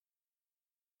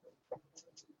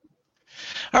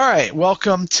All right,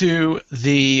 welcome to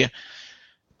the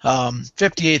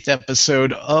 58th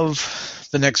episode of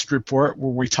the Next Report,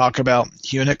 where we talk about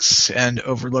Unix and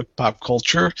overlooked pop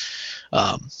culture.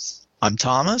 I'm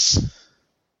Thomas.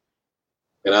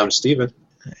 And I'm Steven.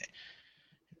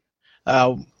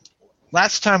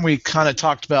 Last time we kind of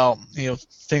talked about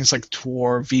things like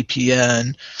Tor,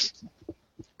 VPN,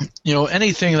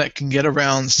 anything that can get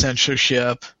around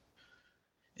censorship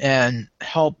and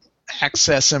help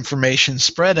access information,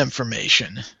 spread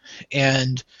information,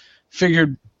 and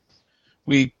figured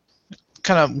we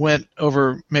kind of went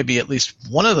over maybe at least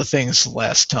one of the things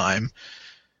last time,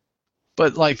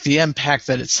 but like the impact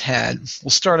that it's had.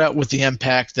 We'll start out with the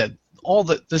impact that all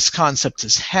that this concept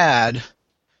has had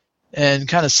and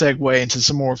kind of segue into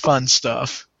some more fun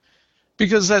stuff,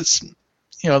 because that's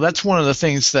one of the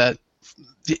things that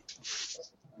the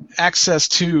access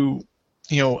to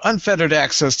unfettered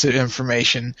access to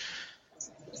information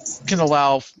can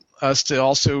allow us to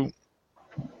also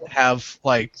have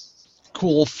like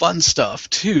cool fun stuff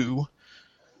too.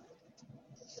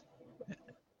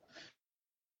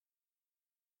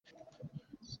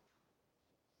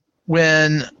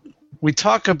 When we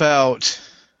talk about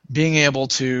being able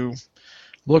to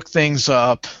look things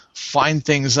up, find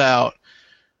things out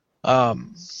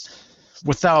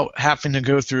without having to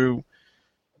go through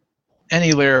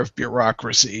any layer of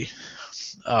bureaucracy,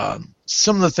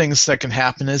 some of the things that can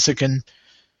happen is it can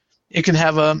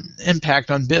have an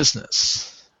impact on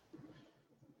business.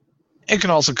 It can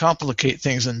also complicate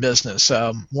things in business.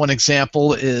 One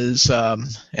example is,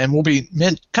 and we'll be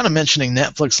kind of mentioning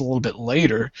Netflix a little bit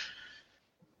later,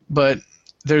 but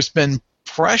there's been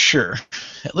pressure,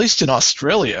 at least in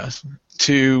Australia,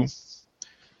 to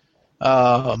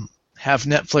have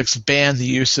Netflix ban the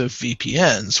use of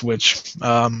VPNs, which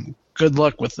good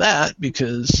luck with that,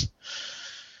 because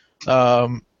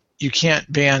you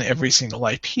can't ban every single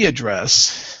IP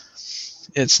address.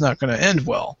 It's not going to end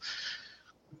well.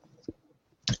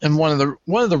 And one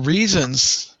of the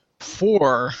reasons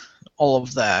for all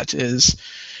of that is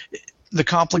the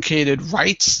complicated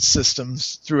rights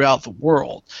systems throughout the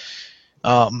world,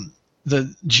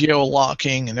 the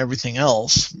geo-locking and everything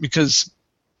else. Because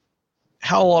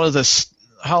how a lot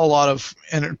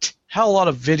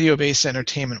of video-based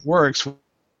entertainment works,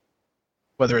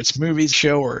 whether it's movies,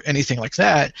 show, or anything like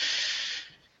that,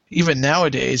 even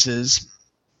nowadays, is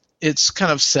it's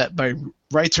kind of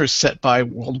rights are set by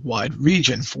worldwide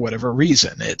region for whatever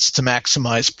reason. It's to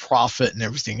maximize profit and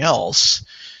everything else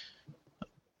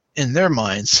in their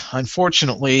minds.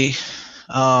 Unfortunately,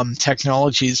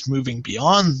 technology is moving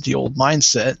beyond the old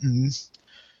mindset, and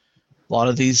a lot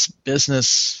of these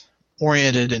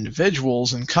business-oriented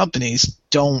individuals and companies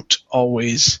don't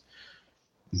always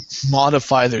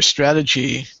modify their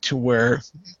strategy to where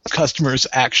customers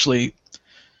actually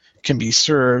can be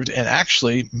served and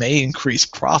actually may increase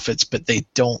profits, but they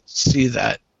don't see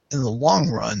that in the long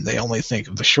run. They only think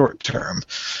of the short term.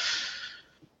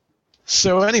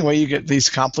 So anyway, you get these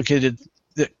complicated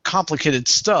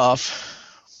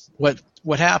stuff.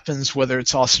 What happens, whether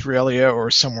it's Australia or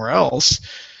somewhere else,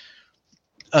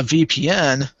 a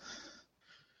VPN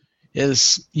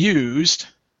is used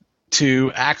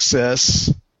to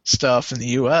access stuff in the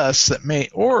U.S. that may,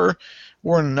 or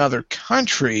in another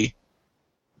country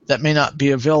that may not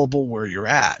be available where you're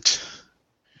at.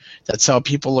 That's how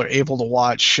people are able to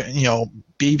watch,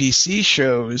 BBC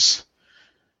shows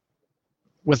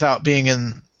without being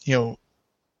in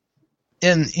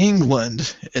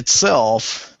England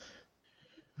itself,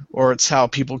 or it's how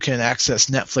people can access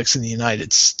Netflix in the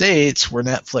United States, where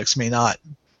Netflix may not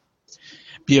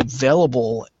be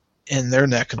available in their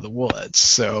neck of the woods.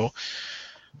 So,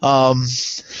 what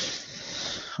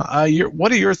are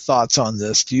your thoughts on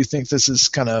this? Do you think this is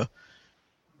kind of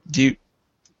do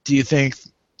you think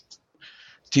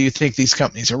these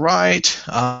companies are right?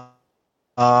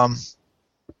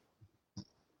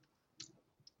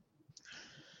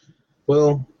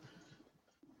 Well,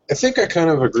 I think I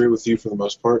kind of agree with you for the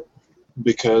most part,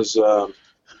 because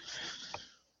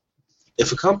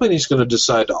if a company is going to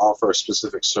decide to offer a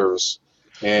specific service,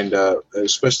 and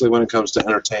especially when it comes to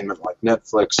entertainment like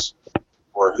Netflix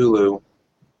or Hulu,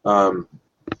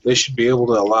 they should be able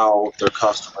to allow their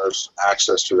customers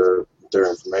access to their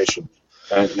information.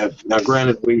 And now,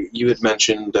 granted, you had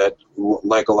mentioned that,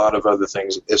 like a lot of other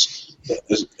things,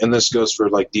 and this goes for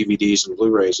like DVDs and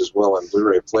Blu-rays as well, and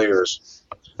Blu-ray players.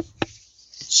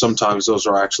 Sometimes those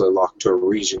are actually locked to a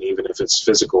region, even if it's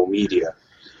physical media.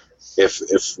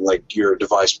 If like your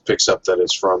device picks up that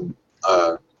it's from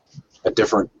a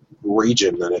different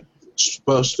region, then it's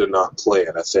supposed to not play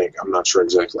it. I think I'm not sure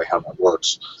exactly how that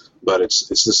works, But it's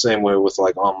the same way with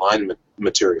like online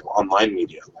material, online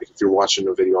media. Like if you're watching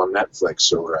a video on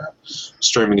Netflix or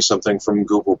streaming something from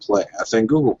Google Play. I think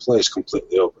Google Play is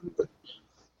completely open, but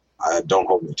don't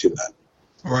hold me to that.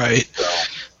 Right.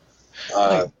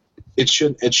 So, it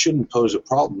shouldn't pose a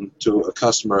problem to a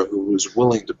customer who is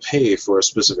willing to pay for a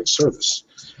specific service.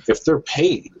 If they're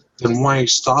paid, then why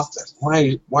stop them?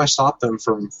 Why stop them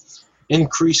from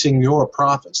increasing your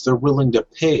profits? They're willing to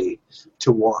pay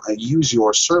to use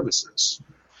your services.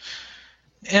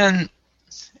 And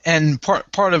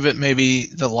part of it may be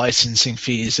the licensing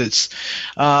fees. It's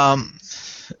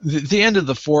the end of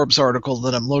the Forbes article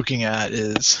that I'm looking at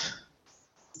is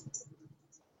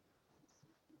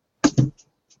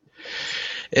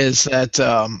that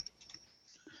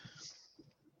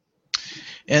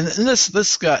and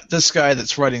this guy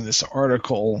that's writing this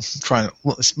article,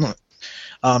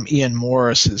 Ian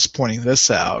Morris, is pointing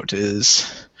this out,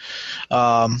 is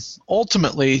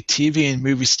ultimately TV and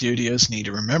movie studios need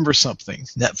to remember something.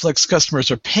 Netflix customers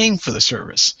are paying for the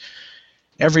service.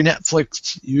 Every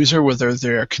Netflix user, whether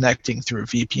they're connecting through a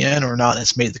VPN or not,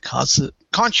 has made the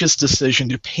conscious decision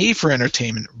to pay for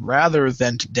entertainment rather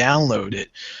than to download it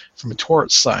from a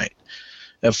torrent site.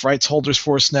 If rights holders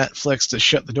force Netflix to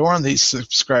shut the door on these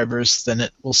subscribers, then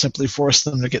it will simply force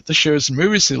them to get the shows and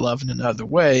movies they love in another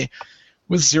way,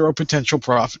 with zero potential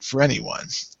profit for anyone.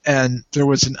 And there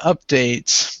was an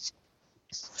update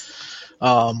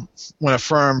when a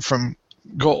firm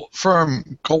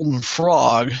Golden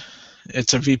Frog,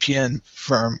 it's a VPN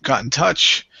firm, got in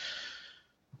touch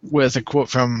with a quote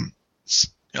from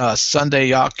Sunday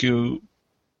Yaku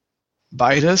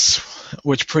Bitus,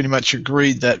 which pretty much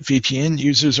agreed that VPN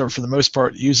users are, for the most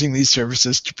part, using these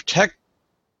services to protect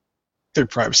their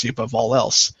privacy above all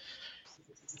else.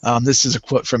 This is a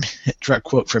direct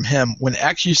quote from him. When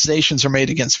accusations are made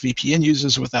against VPN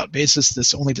users without basis,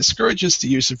 this only discourages the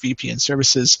use of VPN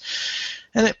services,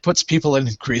 and it puts people at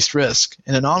increased risk.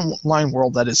 In an online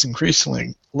world that is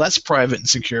increasingly less private and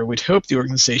secure, we'd hope the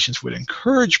organizations would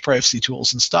encourage privacy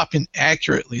tools and stop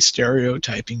inaccurately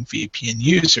stereotyping VPN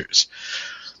users.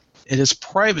 It is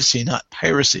privacy, not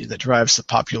piracy, that drives the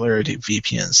popularity of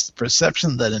VPNs. The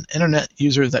perception that an internet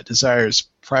user that desires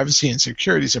privacy and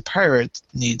security is a pirate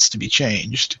needs to be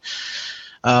changed.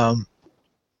 And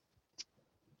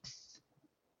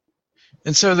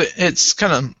so it's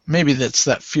kind of, maybe that's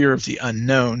that fear of the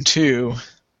unknown too,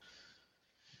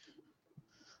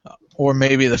 or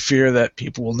maybe the fear that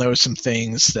people will know some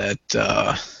things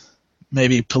that may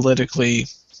be politically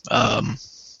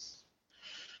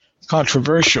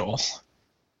controversial,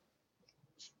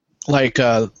 like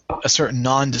a certain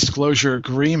non-disclosure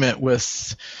agreement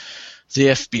with the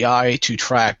FBI to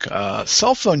track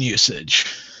cell phone usage.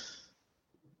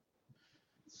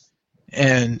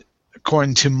 And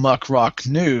according to Muck Rock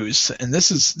News, and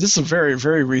this is a very,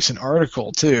 very recent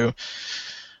article too,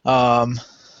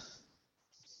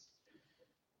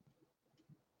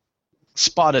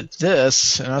 spotted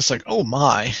this, and I was like, oh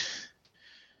my.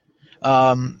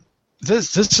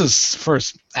 This is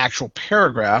first actual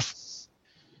paragraph.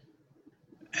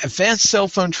 Advanced cell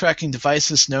phone tracking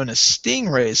devices known as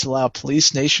stingrays allow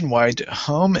police nationwide to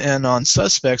home in on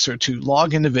suspects or to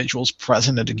log individuals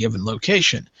present at a given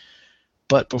location.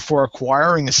 But before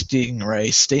acquiring a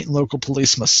stingray, state and local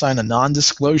police must sign a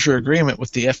non-disclosure agreement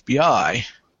with the FBI.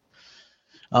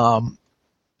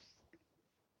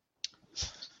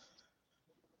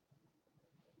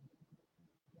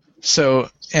 So,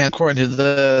 and according to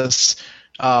this,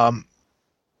 that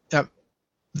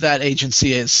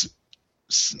agency is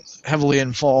heavily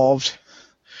involved,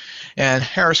 and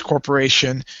Harris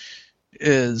Corporation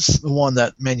is the one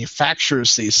that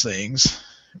manufactures these things.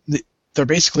 They're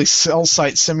basically cell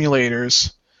site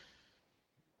simulators,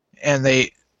 and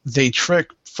they trick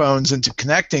phones into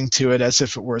connecting to it as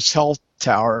if it were a cell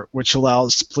tower, which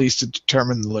allows police to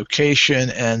determine the location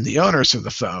and the owners of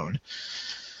the phone.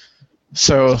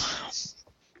 So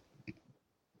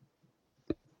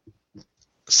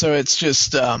it's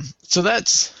just so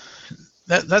that's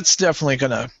definitely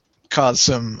going to cause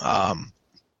some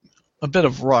a bit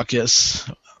of ruckus,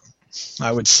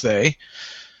 I would say.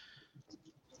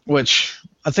 Which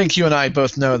I think you and I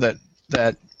both know that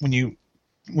when you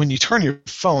turn your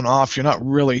phone off, you're not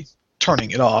really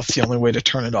turning it off. The only way to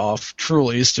turn it off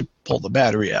truly is to pull the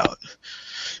battery out.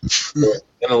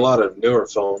 In a lot of newer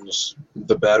phones,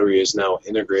 the battery is now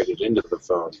integrated into the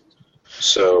phone,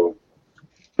 so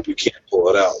you can't pull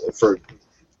it out. For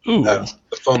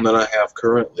the phone that I have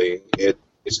currently,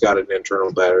 it's got an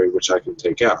internal battery which I can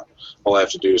take out. All I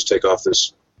have to do is take off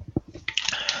this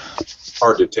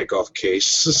hard-to-take-off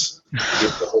case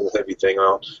get the whole heavy thing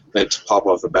out, then to pop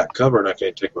off the back cover, and I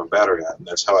can't take my battery out. And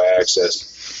that's how I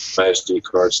access my SD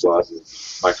card slot and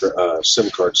SIM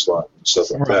card slot and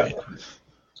stuff like Right.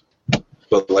 that.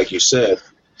 But like you said,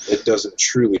 it doesn't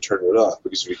truly turn it off,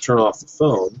 because if you turn off the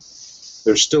phone,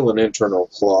 there's still an internal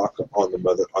clock on the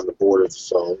board of the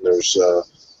phone. There's a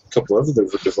couple of other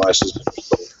devices that are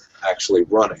still actually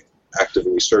running,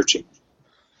 actively searching.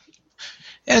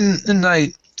 And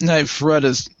I've read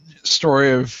a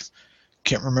story of,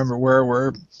 can't remember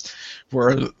where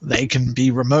they can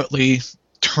be remotely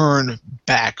turned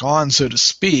back on, so to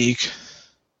speak,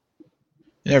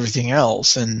 and everything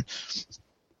else. And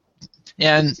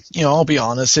I'll be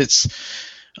honest, it's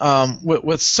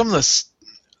with some of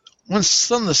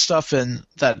the stuff in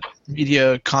that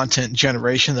media content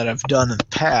generation that I've done in the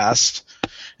past.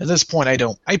 At this point,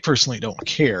 I personally don't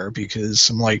care, because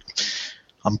I'm like,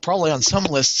 I'm probably on some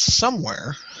list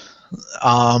somewhere,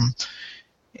 and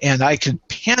I could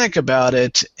panic about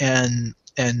it and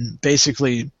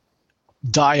basically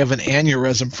die of an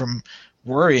aneurysm from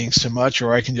worrying so much,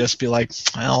 or I can just be like,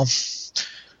 well,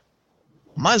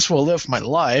 might as well live my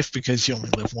life, because you only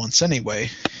live once anyway.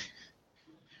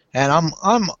 And I'm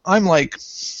on the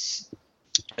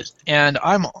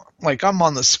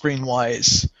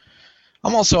Screenwise.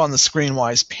 I'm also on the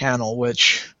Screenwise panel,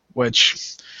 which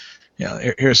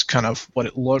here's kind of what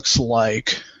it looks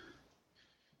like.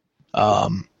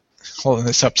 Holding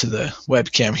this up to the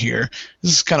webcam here.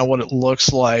 This is kind of what it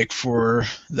looks like for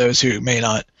those who may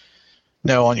not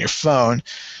know on your phone.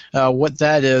 What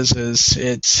that is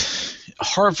it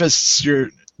harvests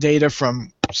your data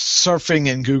from surfing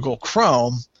in Google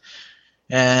Chrome,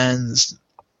 and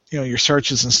your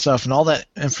searches and stuff, and all that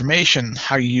information,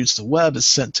 how you use the web, is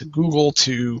sent to Google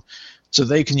so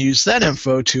they can use that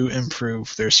info to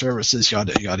improve their services,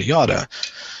 yada yada yada.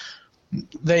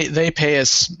 They pay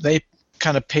us. They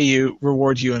kind of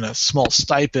reward you in a small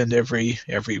stipend every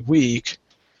week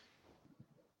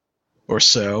or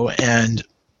so, and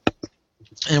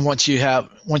once you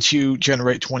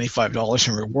generate $25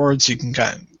 in rewards, you can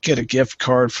get a gift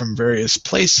card from various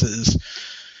places.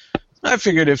 I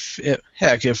figured if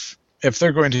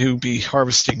they're going to be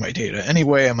harvesting my data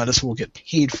anyway, I might as well get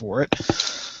paid for it.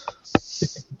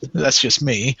 That's just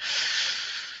me.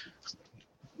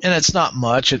 And it's not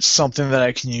much. It's something that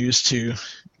I can use to.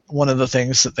 One of the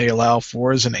things that they allow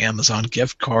for is an Amazon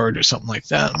gift card or something like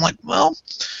that. I'm like, well,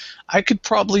 I could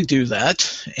probably do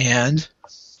that, and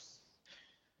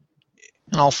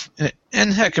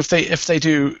heck, if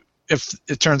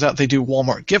it turns out they do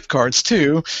Walmart gift cards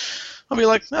too, I'll be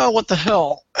like, oh, what the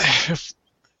hell?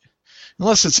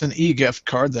 Unless it's an e-gift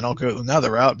card, then I'll go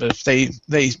another route. But if they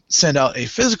send out a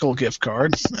physical gift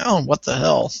card, oh, what the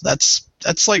hell? That's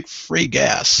like free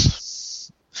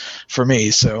gas for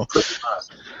me. So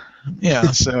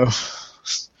yeah, so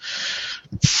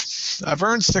I've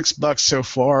earned $6 so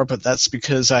far, but that's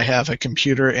because I have a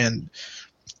computer and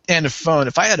a phone.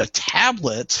 If I had a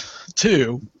tablet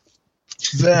too,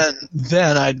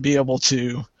 then I'd be able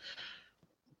to.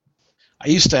 I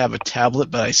used to have a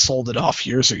tablet, but I sold it off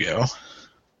years ago.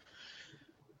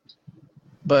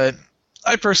 But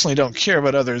I personally don't care,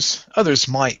 but others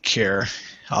might care,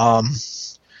 and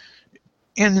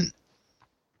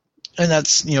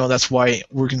that's why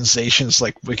organizations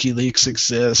like WikiLeaks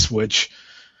exist, which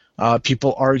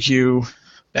people argue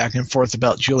back and forth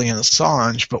about Julian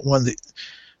Assange. But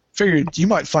figured you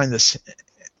might find this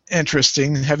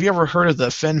interesting. Have you ever heard of the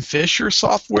Finn Fisher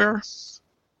software?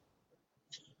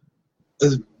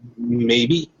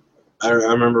 Maybe. I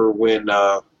remember when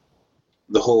the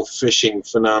whole phishing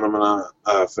phenomena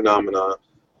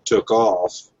took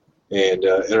off, and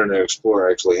Internet Explorer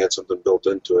actually had something built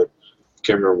into it. I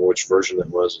can't remember which version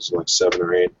that was. It was like 7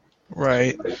 or 8.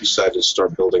 Right. I decided to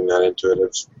start building that into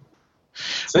it. I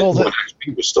think when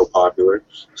XP was still popular.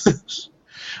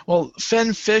 Well,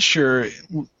 Finn Fisher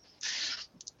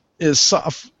is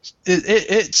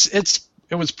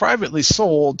it was privately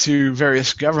sold to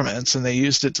various governments, and they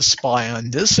used it to spy on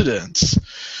dissidents.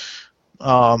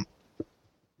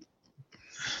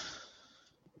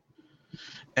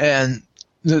 And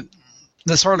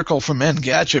this article from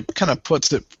Engadget kind of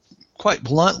puts it quite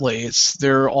bluntly. It's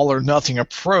their all-or-nothing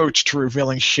approach to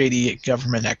revealing shady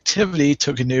government activity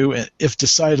took a new, if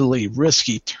decidedly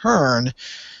risky, turn.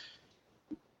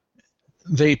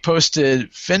 They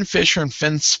posted Finn Fisher and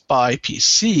Finn Spy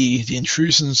PC, the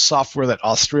intrusion software that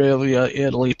Australia,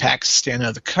 Italy, Pakistan, and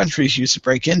other countries use to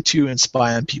break into and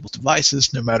spy on people's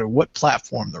devices, no matter what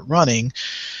platform they're running.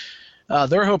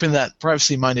 They're hoping that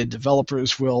privacy-minded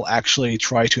developers will actually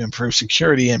try to improve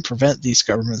security and prevent these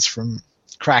governments from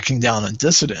cracking down on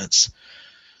dissidents.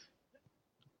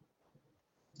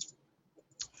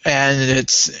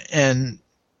 it's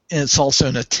also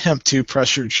an attempt to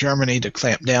pressure Germany to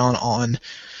clamp down on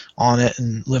it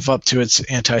and live up to its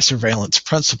anti-surveillance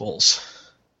principles.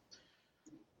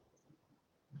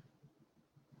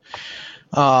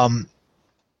 And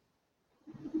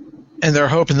they're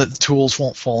hoping that the tools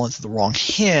won't fall into the wrong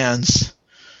hands.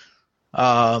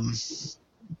 But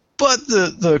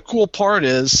the cool part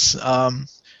is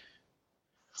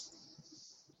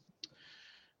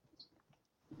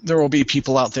there will be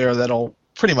people out there that'll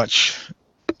pretty much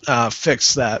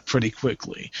fix that pretty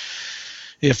quickly.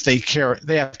 If they care,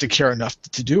 they have to care enough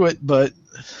to do it, but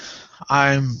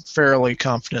I'm fairly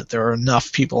confident there are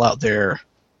enough people out there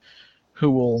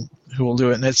who will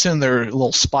do it, and it's in their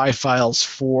little Spy Files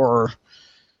 4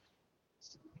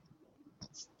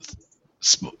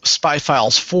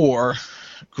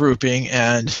 grouping,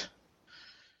 and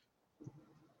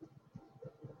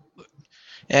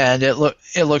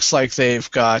it looks like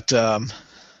they've got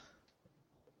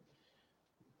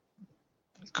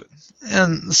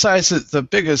and the size of the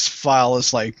biggest file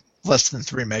is like less than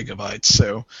 3 megabytes,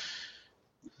 so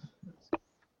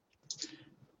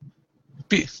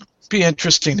be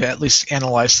interesting to at least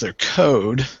analyze their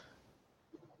code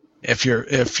if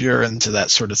you're into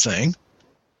that sort of thing.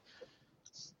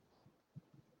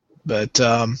 But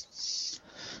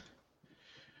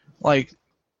like,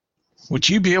 would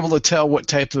you be able to tell what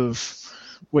type of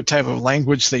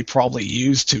language they probably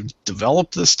use to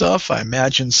develop this stuff? I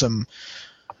imagine some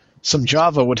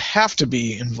Java would have to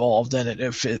be involved in it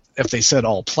if they said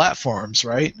all platforms,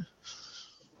 right?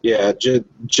 Yeah,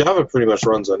 Java pretty much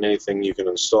runs on anything you can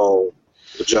install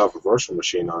the Java virtual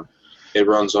machine on. It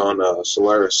runs on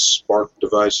Solaris Spark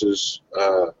devices.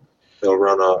 It'll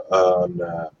run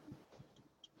on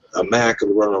a Mac.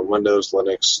 It'll run on Windows,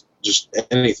 Linux, just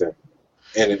anything.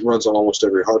 And it runs on almost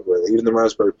every hardware. Even the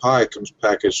Raspberry Pi comes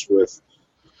packaged with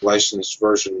licensed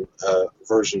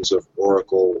versions of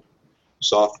Oracle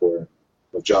software,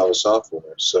 of Java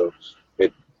software. So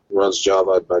it runs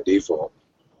Java by default.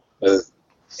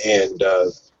 And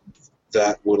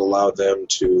that would allow them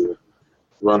to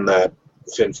run that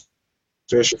FinFish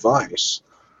device.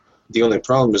 The only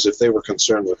problem is if they were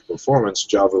concerned with performance,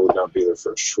 Java would not be their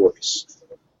first choice.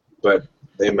 But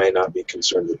they may not be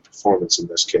concerned with performance in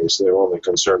this case. They're only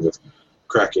concerned with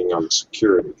cracking on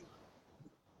security.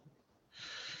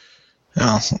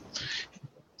 Oh.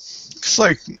 It's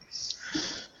like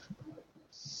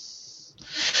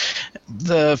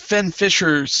the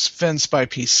FinFisher's FinSpy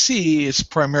PC is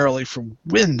primarily for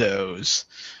Windows.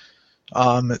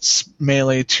 It's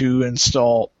mainly to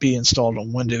be installed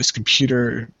on Windows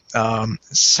computer,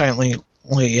 silently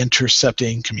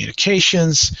intercepting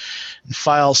communications and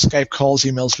files, Skype calls,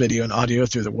 emails, video, and audio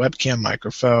through the webcam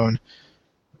microphone.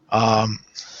 In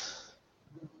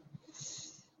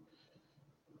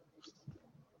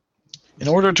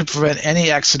order to prevent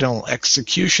any accidental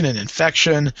execution and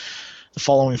infection, the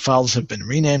following files have been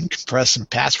renamed, compressed, and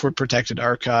password-protected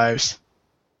archives.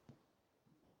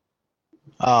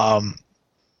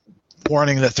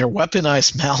 Warning that they're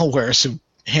weaponized malware, so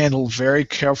handled very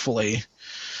carefully.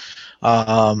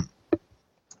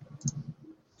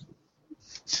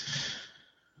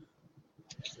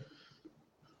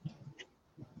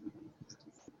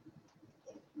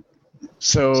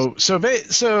 So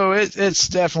it's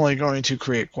definitely going to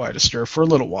create quite a stir for a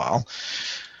little while.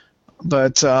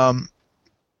 But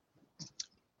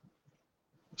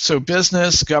so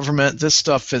business, government, this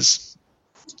stuff has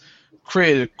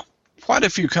created quite a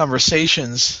few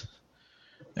conversations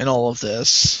in all of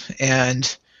this,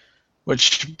 and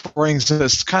which brings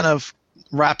this kind of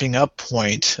wrapping up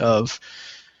point of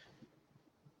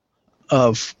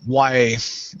why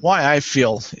I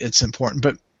feel it's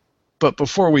important. But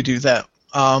before we do that,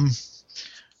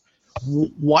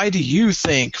 why do you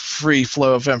think free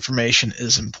flow of information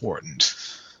is important?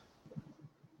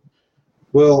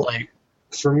 Well,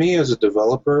 for me as a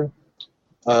developer,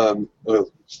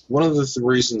 one of the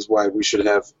reasons why we should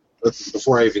have,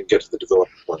 before I even get to the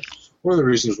development point, one of the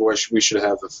reasons why we should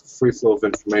have a free flow of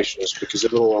information is because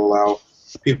it will allow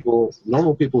people,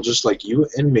 normal people just like you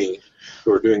and me,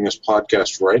 who are doing this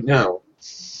podcast right now,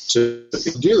 to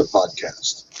do the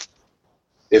podcast.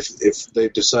 If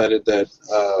they've decided that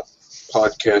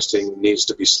podcasting needs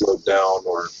to be slowed down,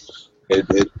 or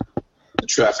the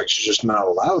traffic is just not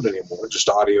allowed anymore, just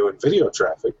audio and video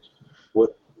traffic,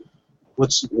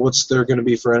 what's there going to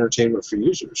be for entertainment for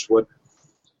users? What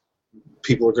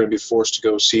people are going to be forced to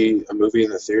go see a movie in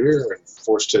the theater and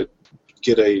forced to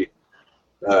get a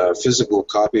physical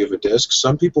copy of a disc?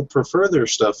 Some people prefer their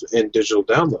stuff in digital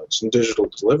downloads and digital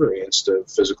delivery instead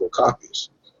of physical copies.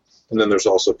 And then there's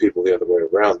also people the other way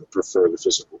around that prefer the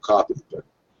physical copy. But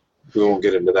we won't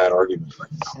get into that argument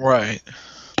right now. Right.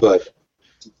 But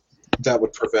that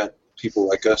would prevent people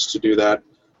like us to do that.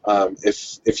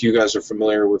 If you guys are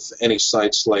familiar with any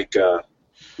sites like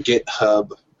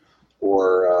GitHub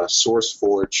or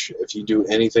SourceForge, if you do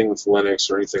anything with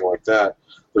Linux or anything like that,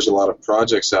 there's a lot of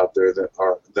projects out there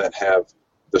that have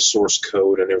the source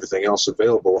code and everything else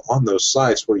available on those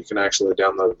sites where you can actually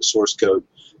download the source code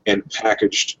and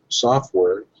packaged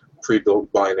software,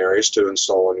 pre-built binaries to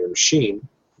install on your machine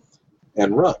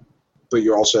and run. But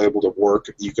you're also able to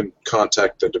work, you can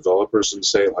contact the developers and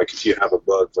say, like, if you have a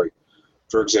bug, like,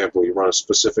 for example, you run a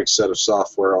specific set of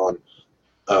software on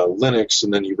Linux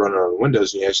and then you run it on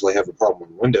Windows and you actually have a problem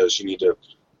on Windows, you need to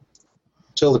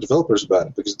tell the developers about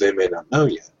it because they may not know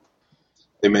yet.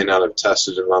 They may not have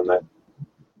tested it on that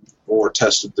or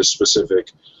tested the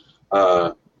specific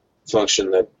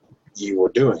function that you were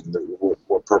doing,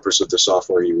 what purpose of the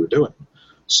software you were doing.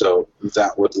 So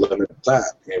that would limit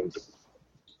that. And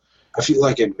I feel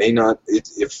like it may not,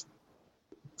 if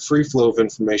free flow of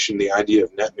information, the idea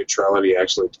of net neutrality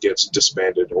actually gets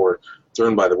disbanded or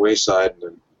thrown by the wayside, and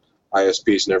then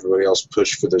ISPs and everybody else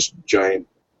push for this giant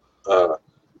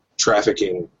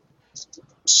trafficking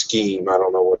scheme. I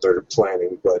don't know what they're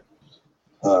planning, but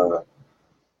I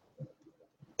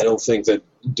don't think that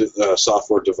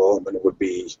software development would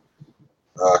be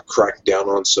cracked down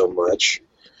on so much,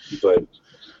 but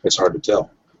it's hard to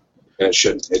tell. And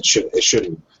it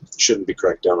shouldn't be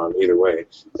cracked down on either way.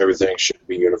 Everything should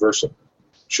be universal,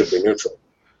 should be neutral.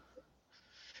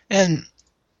 And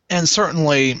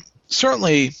certainly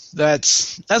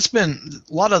that's been,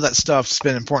 a lot of that stuff's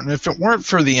been important. If it weren't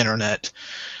for the internet,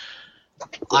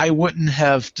 I wouldn't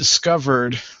have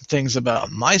discovered things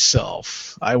about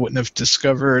myself. I wouldn't have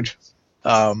discovered,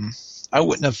 I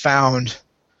wouldn't have found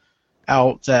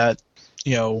out that,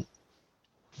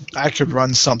 I could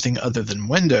run something other than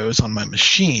Windows on my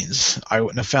machines. I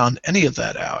wouldn't have found any of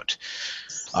that out.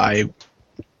 I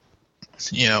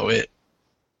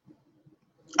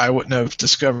wouldn't have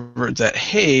discovered that,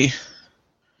 hey,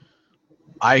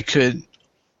 I could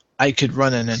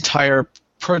run an entire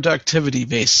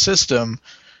productivity-based system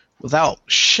without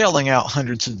shelling out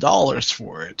hundreds of dollars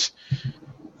for it.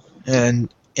 And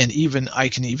even I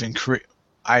can even create,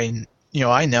 I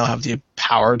now have the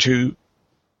power to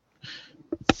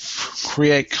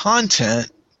create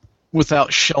content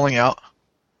without shelling out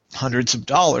hundreds of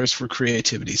dollars for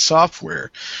creativity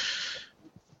software.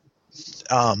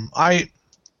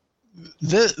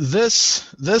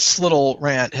 This little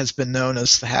rant has been known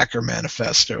as the Hacker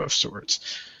Manifesto of sorts,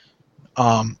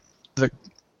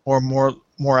 or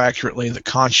more accurately, the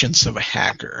conscience of a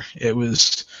hacker. It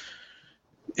was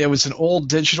an old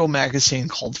digital magazine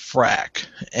called Frack,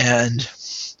 and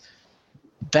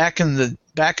back in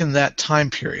that time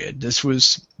period, this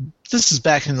was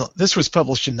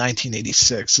published in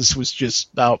 1986. This was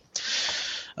just about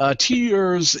 2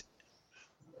 years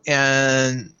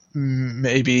and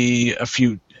maybe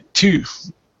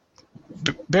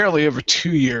barely over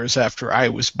 2 years after I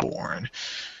was born,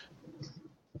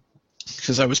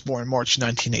 because I was born March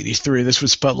 1983. This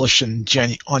was published on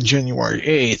January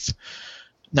 8th,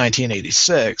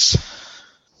 1986.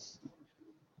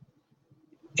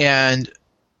 And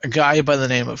a guy by the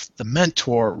name of The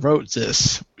Mentor wrote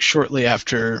this shortly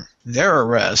after their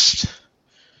arrest.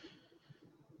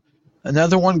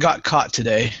 Another one got caught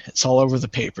today. It's all over the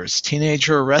papers.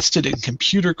 Teenager arrested in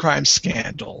computer crime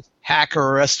scandal. Hacker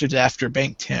arrested after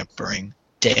bank tampering.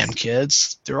 Damn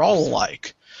kids. They're all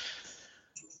alike.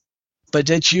 But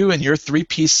did you, in your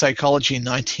three-piece psychology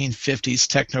 1950s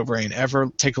techno-brain, ever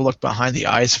take a look behind the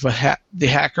eyes of the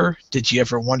hacker? Did you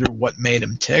ever wonder what made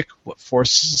him tick? What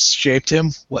forces shaped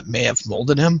him? What may have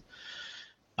molded him?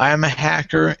 I am a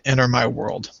hacker. Enter my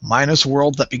world. Mine is a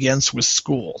world that begins with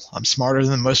school. I'm smarter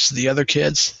than most of the other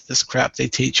kids. This crap they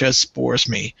teach us bores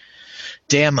me.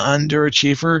 Damn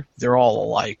underachiever. They're all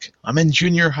alike. I'm in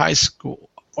junior high school.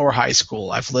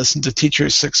 I've listened to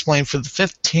teachers explain for the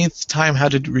 15th time how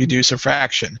to reduce a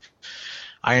fraction.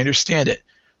 I understand it.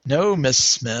 No, Miss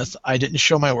Smith, I didn't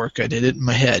show my work. I did it in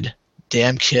my head.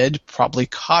 Damn kid, probably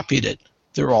copied it.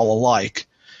 They're all alike.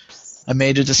 I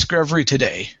made a discovery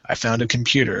today. I found a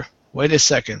computer. Wait a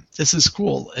second. This is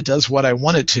cool. It does what I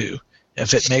want it to.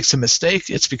 If it makes a mistake,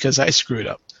 it's because I screwed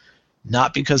up.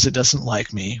 Not because it doesn't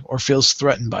like me, or feels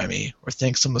threatened by me, or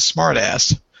thinks I'm a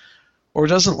smartass, or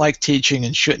doesn't like teaching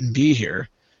and shouldn't be here.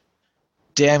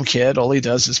 Damn kid, all he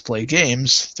does is play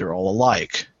games. They're all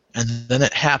alike. And then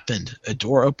it happened. A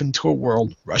door opened to a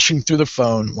world rushing through the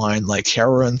phone line like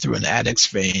heroin through an addict's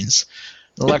veins.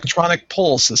 An electronic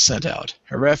pulse is sent out.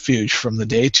 A refuge from the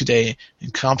day-to-day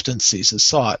incompetencies is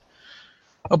sought.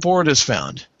 A board is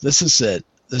found. This is it.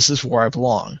 This is where I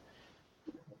belong.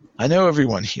 I know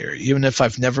everyone here, even if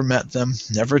I've never met them,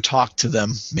 never talked to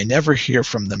them, may never hear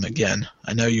from them again.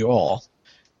 I know you all.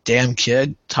 Damn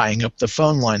kid, tying up the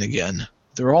phone line again.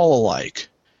 They're all alike.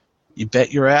 You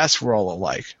bet your ass we're all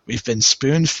alike. We've been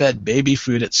spoon-fed baby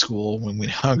food at school when we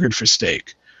hungered for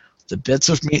steak. The bits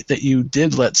of meat that you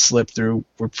did let slip through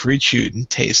were pre-chewed and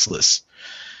tasteless.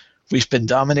 We've been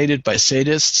dominated by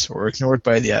sadists or ignored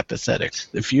by the apathetic.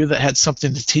 The few that had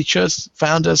something to teach us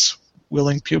found us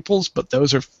willing pupils, but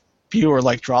those are few are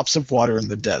like drops of water in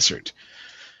the desert.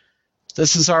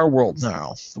 This is our world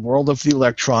now, the world of the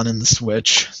electron and the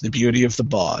switch, the beauty of the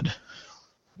baud.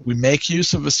 We make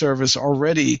use of a service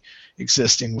already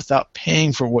existing without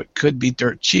paying for what could be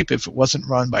dirt cheap if it wasn't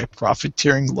run by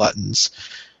profiteering gluttons,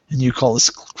 and you call us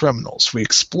criminals. We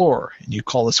explore, and you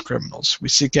call us criminals. We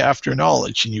seek after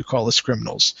knowledge, and you call us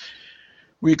criminals.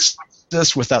 We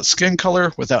exist without skin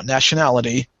color, without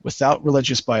nationality, without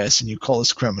religious bias, and you call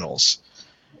us criminals.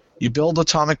 You build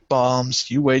atomic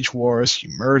bombs, you wage wars, you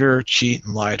murder, cheat,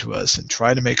 and lie to us, and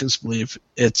try to make us believe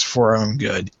it's for our own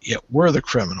good, yet we're the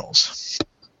criminals.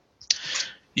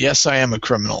 Yes, I am a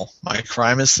criminal. My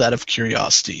crime is that of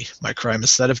curiosity. My crime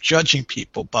is that of judging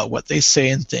people by what they say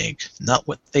and think, not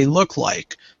what they look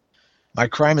like. My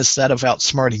crime is that of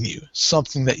outsmarting you,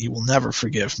 something that you will never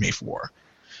forgive me for.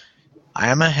 I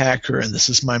am a hacker, and this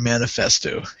is my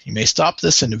manifesto. You may stop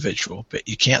this individual, but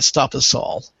you can't stop us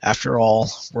all. After all,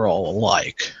 we're all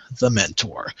alike. The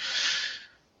Mentor.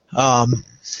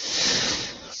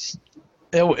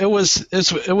 It was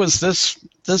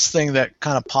this thing that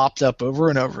kind of popped up over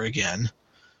and over again,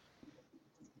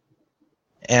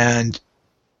 and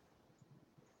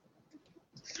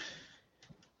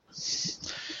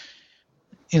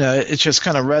it just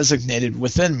kind of resonated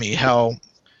within me how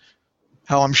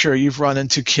I'm sure you've run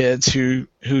into kids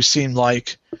who seemed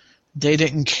like they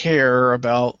didn't care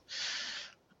about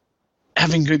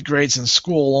having good grades in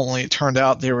school, only it turned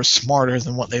out they were smarter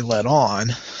than what they let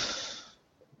on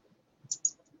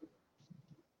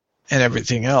and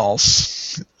everything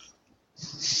else.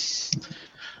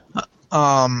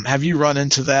 Have you run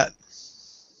into that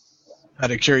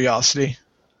out of curiosity?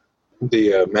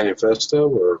 The manifesto,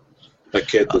 or a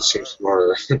kid that seems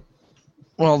smarter?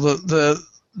 Well,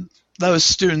 those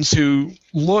students who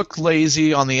look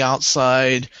lazy on the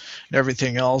outside and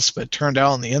everything else, but turned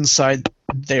out on the inside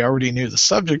they already knew the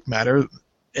subject matter.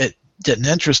 It didn't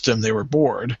interest them. They were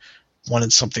bored,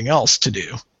 wanted something else to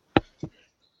do.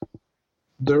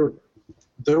 There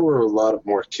were a lot of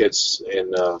more kids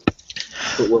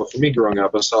well, for me growing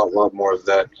up, I saw a lot more of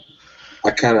that.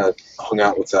 I kind of hung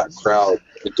out with that crowd.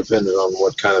 It depended on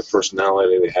what kind of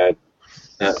personality they had.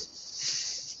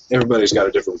 Everybody's got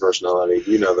a different personality.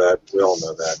 You know that. We all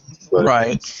know that. But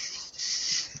right.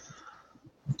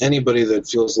 Anybody that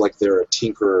feels like they're a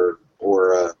tinkerer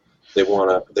or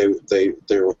they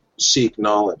seek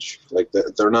knowledge. Like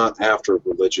they're not after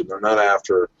religion. They're not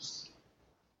after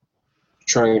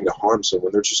trying to harm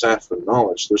someone. They're just after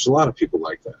knowledge. There's a lot of people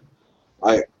like that.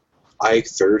 I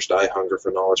thirst. I hunger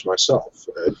for knowledge myself.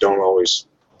 I don't always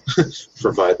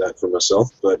provide that for myself,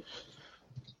 but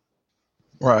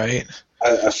right.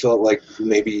 I felt like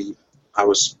maybe I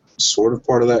was sort of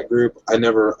part of that group. I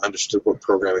never understood what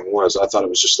programming was. I thought it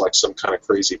was just like some kind of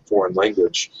crazy foreign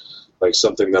language, like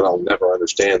something that I'll never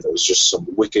understand. That was just some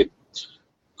wicked,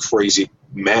 crazy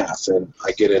math. And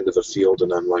I get into the field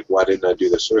and I'm like, why didn't I do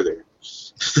this earlier?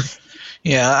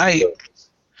 Yeah,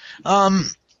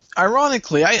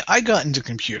 ironically, I got into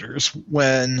computers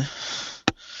when,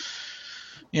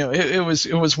 it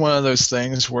was one of those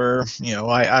things where,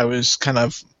 I was kind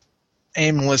of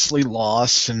aimlessly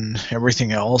lost and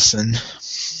everything else, and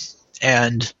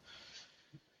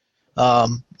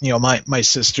my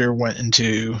sister went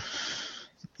into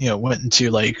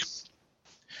like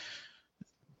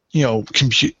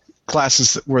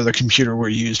classes where the computer were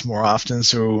used more often.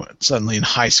 So suddenly in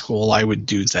high school I would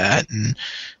do that, and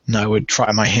I would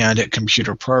try my hand at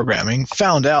computer programming.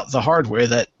 Found out the hard way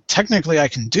that technically I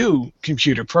can do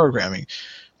computer programming.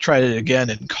 Tried it again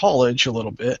in college a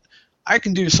little bit. I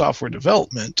can do software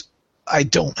development. I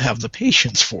don't have the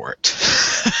patience for it.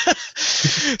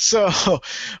 So,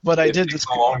 but I did this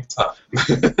a long time.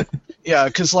 Yeah,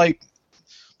 because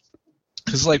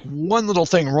one little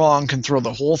thing wrong can throw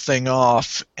the whole thing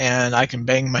off, and I can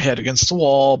bang my head against the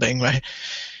wall,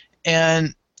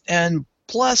 and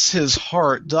bless his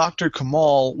heart, Dr.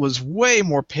 Kamal was way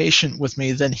more patient with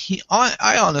me than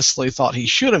I honestly thought he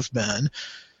should have been.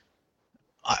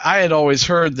 I had always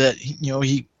heard that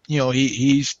he's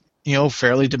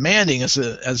fairly demanding as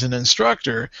an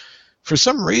instructor. For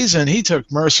some reason, he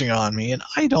took mercy on me, and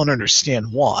I don't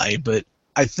understand why, but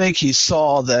I think he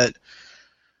saw that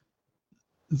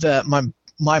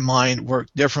my mind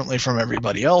worked differently from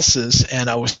everybody else's, and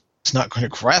I was not going to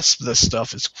grasp this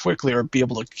stuff as quickly or be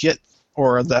able to get,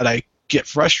 or that I get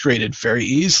frustrated very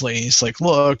easily. He's like,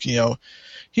 look,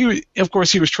 of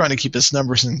course he was trying to keep his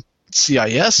numbers in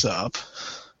CIS up.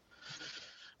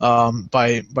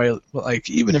 By like,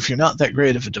 even if you're not that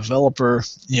great of a developer,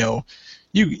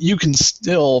 you can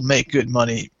still make good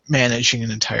money managing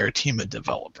an entire team of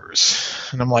developers.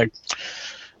 And I'm like,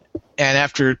 and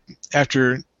after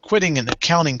quitting an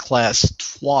accounting class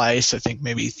twice, I think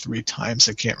maybe 3 times,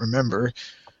 I can't remember,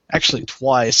 actually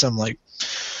twice, I'm like,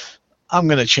 I'm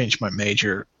going to change my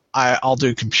major. I'll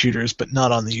do computers, but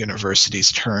not on the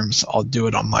university's terms. I'll do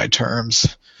it on my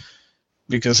terms,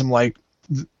 because I'm like,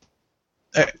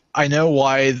 I know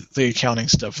why the accounting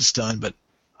stuff is done, but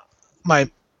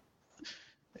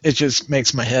it just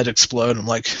makes my head explode. I'm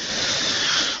like,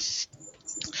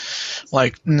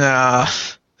 nah,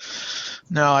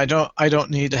 no, I don't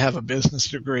need to have a business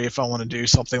degree if I want to do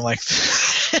something like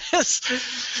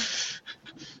this.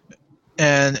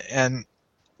 And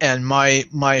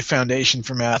my foundation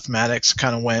for mathematics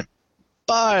kind of went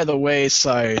by the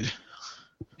wayside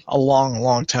a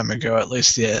long time ago, at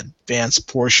least the advanced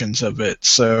portions of it.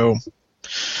 So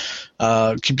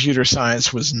computer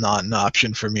science was not an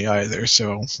option for me either.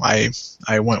 So I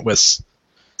went with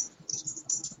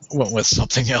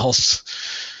something else.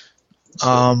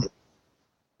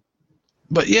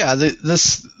 But yeah,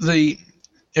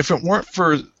 if it weren't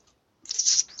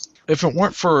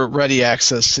for ready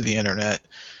access to the internet,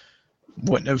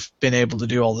 wouldn't have been able to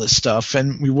do all this stuff,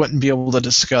 and we wouldn't be able to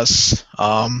discuss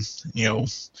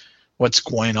what's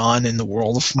going on in the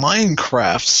world of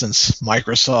Minecraft, since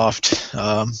Microsoft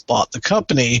bought the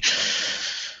company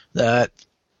that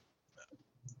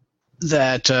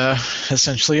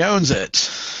essentially owns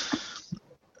it.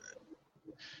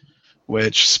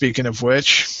 Which, speaking of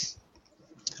which,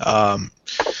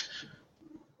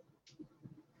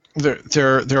 there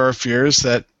are fears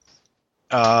that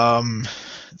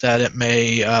it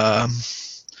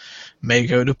may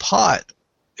go to pot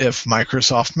if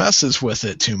Microsoft messes with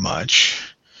it too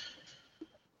much.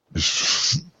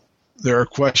 There are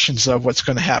questions of what's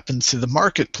going to happen to the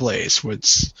marketplace.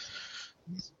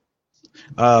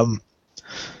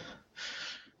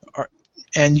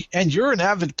 And you're an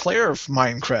avid player of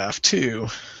Minecraft too.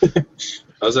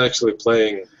 I was actually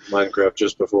playing Minecraft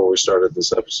just before we started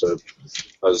this episode.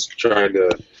 I was trying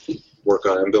to work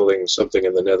on building something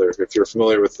in the Nether. If you're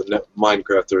familiar with the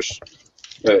Minecraft, there's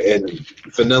in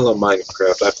vanilla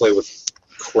Minecraft, I play with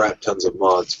crap tons of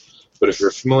mods. But if you're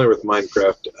familiar with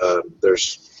Minecraft,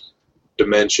 there's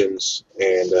dimensions,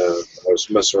 and I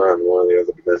was messing around with one of the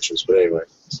other dimensions. But anyway,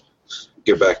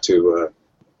 get back to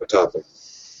the topic.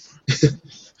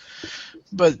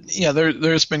 But yeah,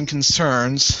 there's been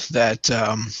concerns that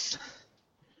since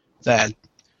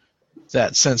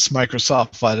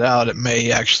Microsoft bought it out, it may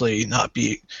eventually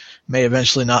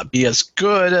not be as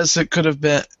good as it could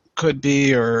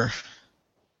be, or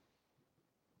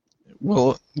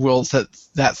will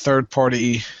third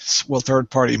party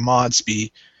mods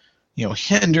be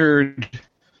hindered?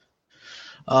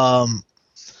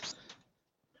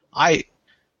 I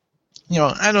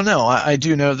don't know. I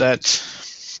do know that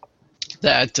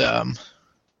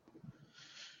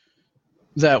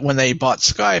when they bought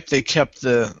Skype, they kept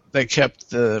the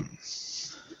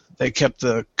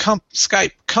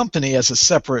Skype company as a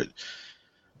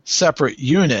separate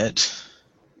unit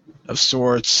of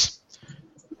sorts.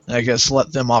 I guess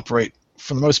let them operate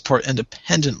for the most part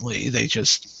independently. They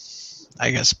just,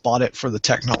 I guess, bought it for the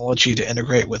technology to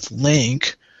integrate with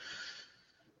Link,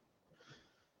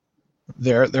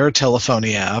 their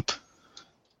telephony app.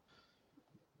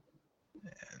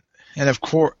 And of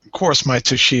course, my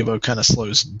Toshiba kind of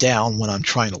slows down when I'm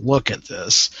trying to look at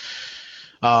this.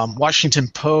 Washington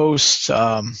Post,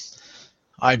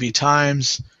 IB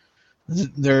Times,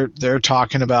 they're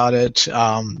talking about it.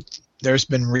 There's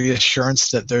been reassurance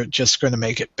that they're just going to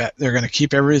make it. They're going to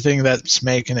keep everything that's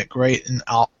making it great, and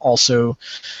also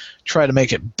try to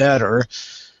make it better.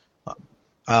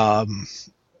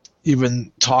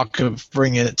 Even talk of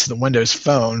bringing it to the Windows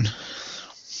Phone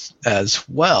as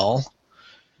well.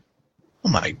 Oh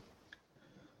my!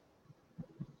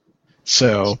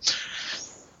 So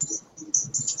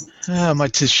my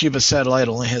Toshiba satellite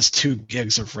only has 2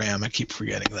 gigs of RAM. I keep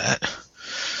forgetting that.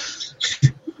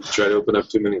 Try to open up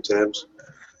too many tabs.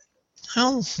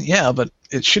 Well, yeah, but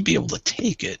it should be able to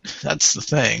take it. That's the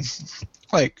thing.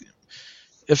 Like,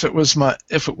 if it was my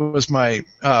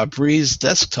Breeze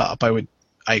desktop, I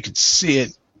could see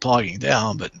it bogging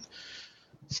down,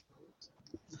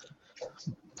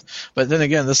 But then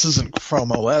again, this isn't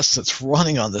Chrome OS that's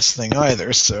running on this thing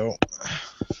either, so...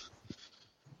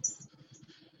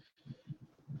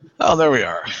 Oh, there we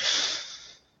are.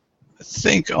 I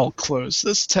think I'll close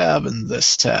this tab and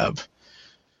this tab.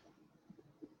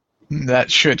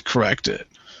 That should correct it.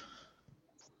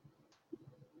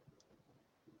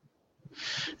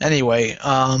 Anyway,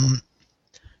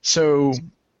 so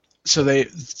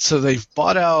they've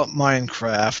bought out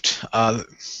Minecraft.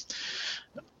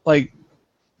 Like,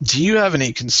 do you have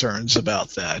any concerns about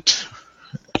that?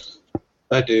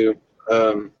 I do.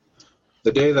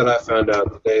 The day that I found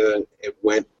out, the day that it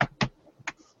went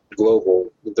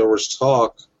global, there was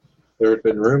talk. There had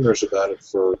been rumors about it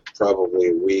for probably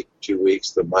a week, 2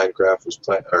 weeks. That Minecraft was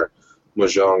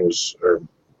Mojang was, or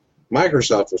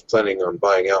Microsoft was planning on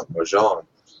buying out Mojang,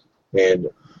 and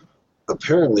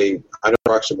apparently,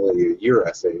 approximately a year,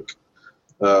 I think.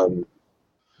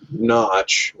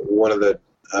 Notch, one of the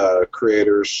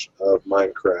creators of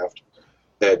Minecraft,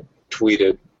 had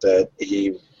tweeted that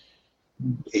he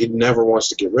never wants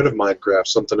to get rid of Minecraft.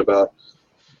 Something about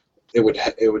it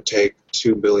would take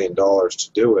 $2 billion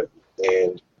to do it.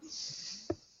 And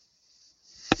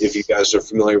if you guys are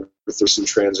familiar with the recent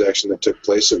transaction that took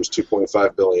place, it was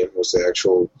 $2.5 billion was the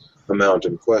actual amount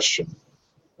in question.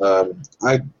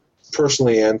 I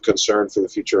personally am concerned for the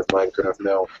future of Minecraft.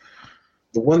 Now,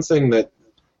 the one thing that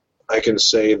I can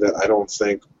say that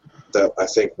I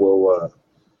think will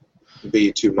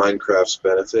be to Minecraft's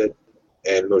benefit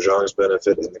and Mojang's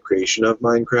benefit in the creation of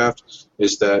Minecraft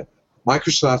is that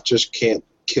Microsoft just can't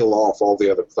kill off all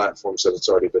the other platforms that it's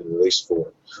already been released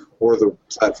for, or the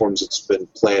platforms it's been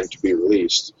planned to be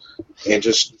released. And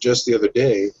just the other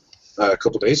day, a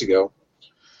couple days ago,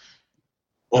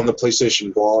 on the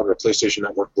PlayStation blog or PlayStation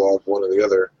Network blog, one or the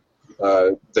other,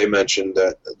 they mentioned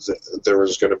that there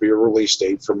was going to be a release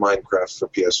date for Minecraft for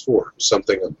PS4.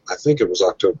 Something, I think it was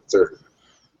October 3rd.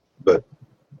 But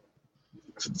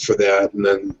for that, and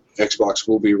then Xbox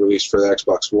will be released for the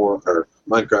Xbox One, or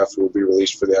Minecraft will be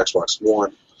released for the Xbox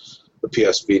One, the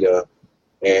PS Vita,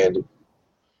 and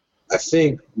I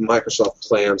think Microsoft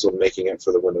plans on making it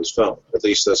for the Windows Phone. At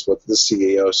least that's what the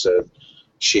CEO said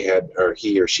he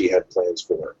or she had plans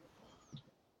for.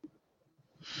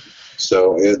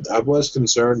 So I was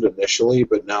concerned initially,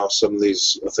 but now some of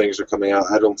these things are coming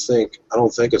out. I don't think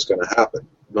it's going to happen,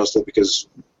 mostly because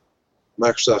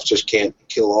Microsoft just can't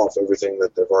kill off everything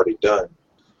that they've already done.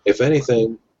 If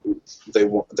anything,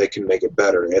 they can make it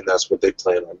better, and that's what they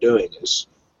plan on doing, is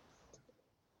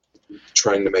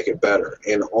trying to make it better.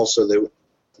 And also,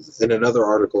 in another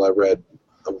article I read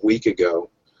a week ago,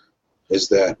 is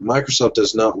that Microsoft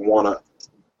does not want to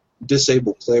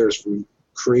disable players from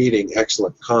creating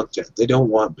excellent content. They don't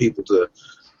want people to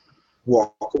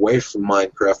walk away from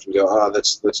Minecraft and go,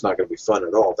 that's not going to be fun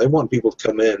at all. They want people to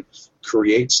come in,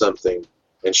 create something,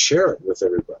 and share it with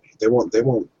everybody. They want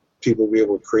people to be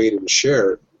able to create and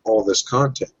share all this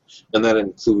content, and that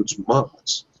includes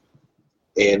mods.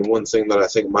 And one thing that I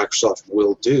think Microsoft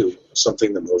will do,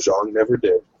 something that Mojang never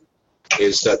did,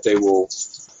 is that they will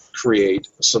create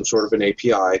some sort of an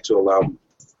API to allow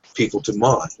people to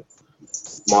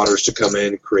modders to come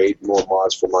in, create more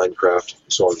mods for Minecraft,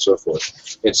 so on and so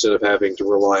forth, instead of having to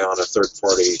rely on a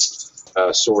third-party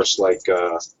source like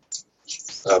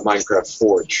Minecraft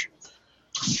Forge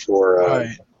or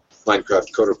Right.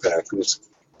 Minecraft Coder Pack. It's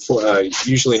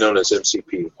usually known as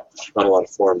MCP on a lot of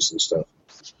forums and stuff.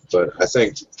 But I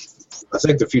think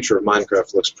the future of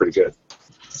Minecraft looks pretty good.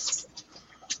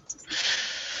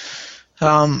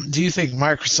 Do you think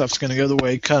Microsoft's going to go the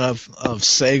way kind of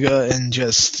Sega and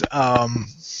just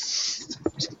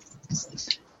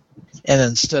and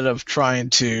instead of trying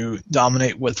to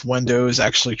dominate with Windows,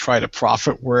 actually try to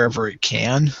profit wherever it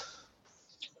can?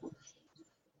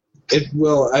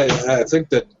 I think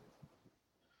that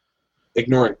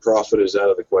ignoring profit is out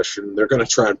of the question. They're going to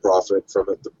try and profit from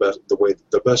it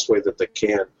the best way that they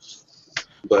can.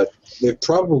 But they've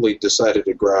probably decided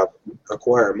to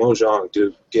acquire Mojang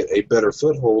to get a better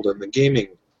foothold in the gaming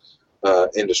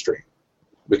industry.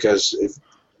 Because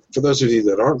for those of you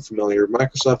that aren't familiar,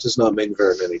 Microsoft has not made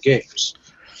very many games.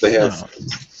 They have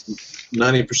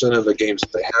 90% of the games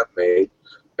that they have made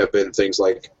have been things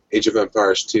like Age of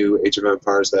Empires 2, Age of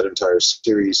Empires, that entire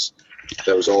series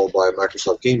that was all by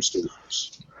Microsoft Game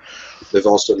Studios. They've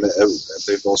also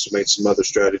made some other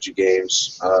strategy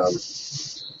games.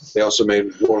 They also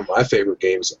made one of my favorite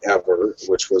games ever,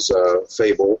 which was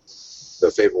Fable,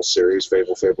 the Fable series,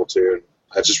 Fable 2. And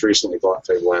I just recently bought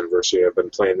Fable Anniversary. I've been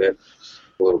playing it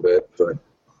a little bit, but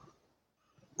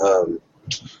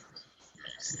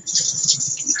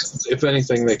if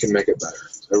anything, they can make it better.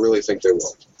 I really think they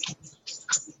will.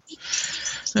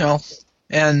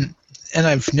 And and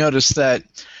I've noticed that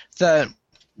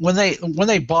when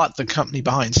they bought the company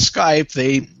behind Skype,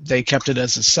 they kept it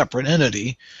as a separate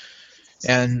entity,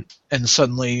 and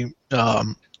suddenly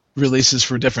releases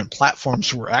for different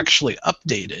platforms were actually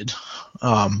updated.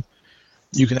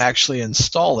 You can actually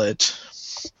install it,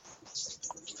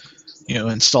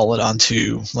 install it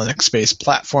onto Linux-based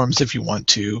platforms if you want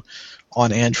to,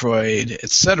 on Android,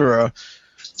 etc.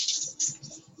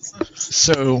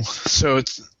 So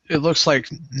it looks like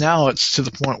now it's to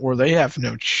the point where they have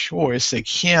no choice. They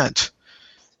can't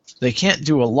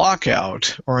do a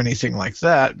lockout or anything like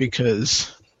that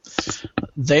because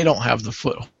they don't have the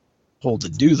foothold to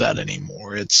do that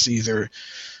anymore. It's either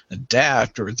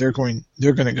adapt or they're going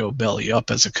to go belly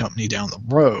up as a company down the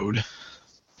road.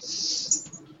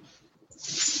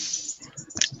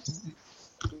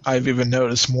 I've even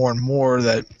noticed more and more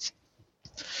that,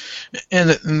 and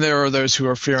there are those who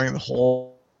are fearing the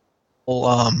whole,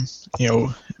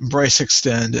 embrace,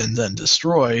 extend, and then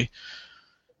destroy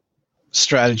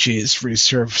strategy is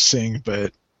resurfacing,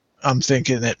 but I'm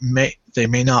thinking they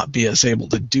may not be as able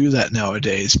to do that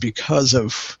nowadays because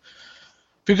of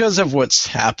what's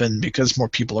happened, because more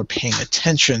people are paying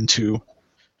attention to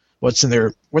what's in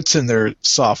their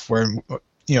software, and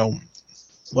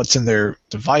what's in their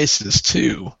devices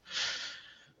too.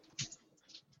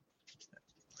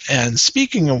 And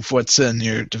speaking of what's in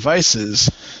your devices,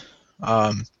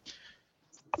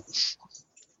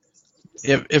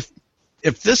 if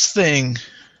this thing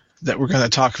that we're going to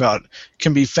talk about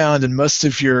can be found in most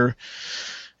of your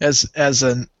as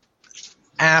an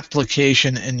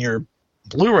application in your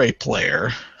Blu-ray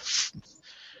player,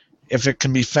 if it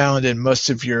can be found in most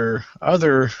of your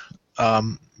other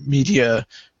media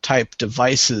type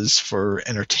devices for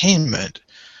entertainment,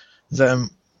 then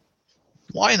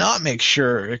why not make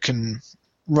sure it can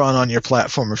run on your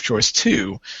platform of choice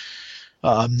too?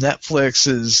 Netflix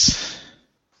is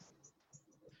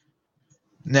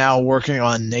now working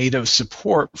on native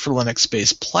support for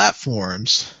Linux-based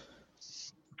platforms.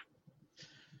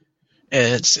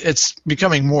 And it's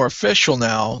becoming more official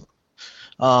now.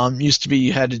 Used to be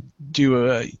you had to do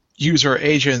a user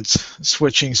agent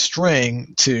switching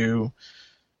string to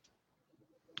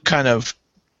kind of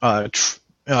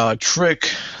trick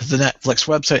the Netflix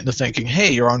website into thinking,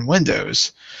 hey, you're on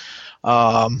Windows.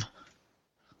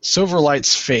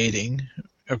 Silverlight's fading,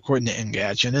 according to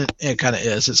Engadget, and it kind of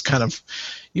is. It's kind of,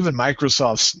 even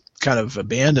Microsoft's kind of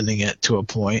abandoning it to a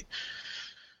point,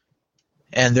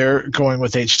 and they're going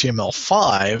with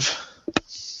HTML5.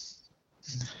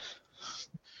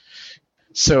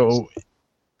 So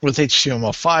with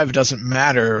HTML5, it doesn't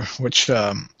matter which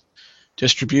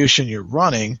distribution you're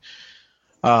running.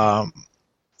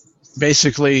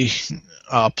 Basically,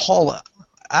 Paul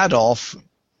Adolph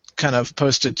kind of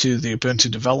posted to the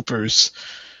Ubuntu developers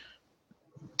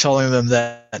telling them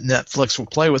that Netflix will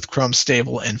play with Chrome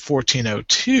stable in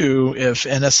 14.02 if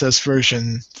NSS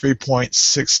version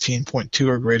 3.16.2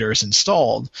 or greater is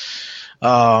installed.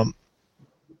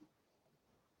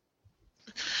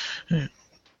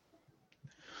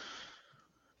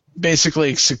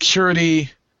 Basically,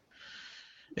 security.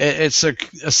 It's a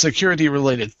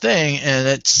security-related thing, and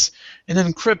it's an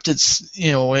encrypted.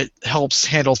 It helps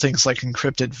handle things like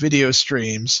encrypted video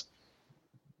streams,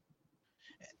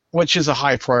 which is a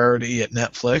high priority at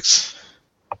Netflix.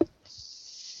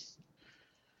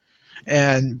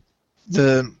 And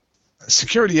the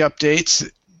security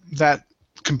updates, that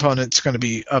component's going to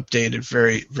be updated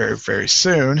very, very, very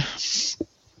soon.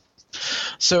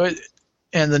 So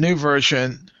and the new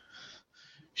version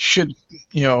should,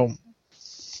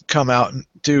 come out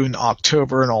due in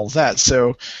October and all that.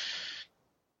 So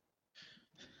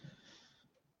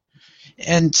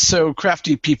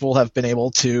crafty people have been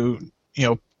able to,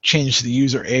 change the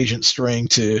user agent string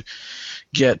to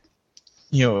get,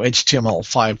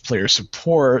 HTML5 player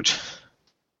support.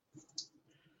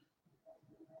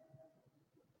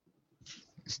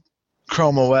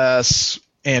 Chrome OS,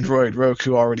 Android,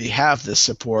 Roku already have this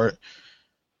support.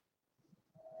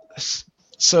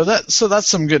 So that's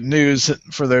some good news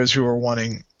for those who are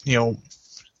wanting,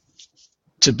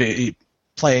 to be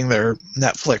playing their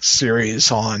Netflix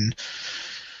series on,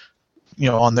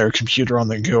 on their computer, on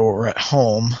the go, or at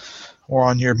home, or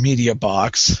on your media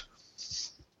box.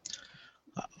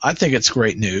 I think it's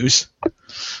great news.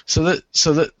 So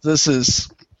that this is,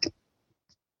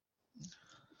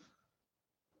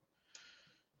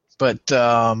 but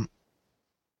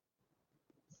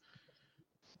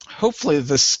hopefully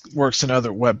this works in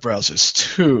other web browsers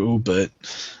too. But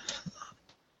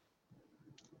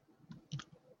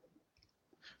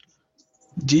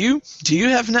do you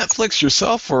have Netflix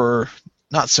yourself, or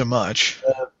not so much?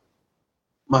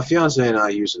 my fiance and I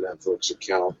use a Netflix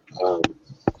account.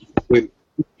 We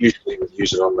usually would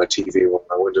use it on my TV when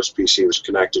my Windows PC was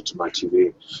connected to my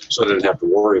TV, so I didn't have to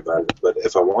worry about it. But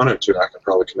if I wanted to, I could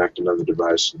probably connect another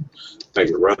device and make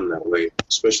it run that way,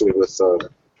 especially with the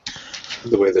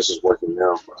way this is working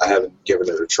now. I haven't given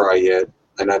it a try yet,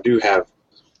 and I've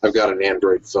got an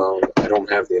Android phone. I don't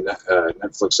have the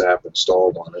Netflix app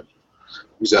installed on it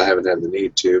because I haven't had the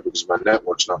need to, because my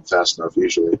network's not fast enough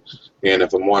usually. And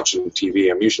if I'm watching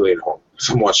TV, I'm usually at home.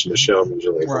 If I'm watching a show, I'm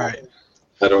usually at home.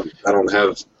 I don't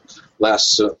have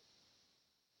last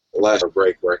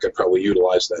break where I could probably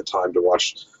utilize that time to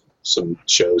watch some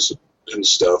shows and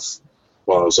stuff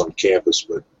while I was on campus,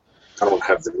 but I don't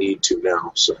have the need to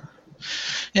now. So,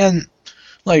 and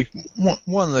like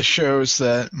one of the shows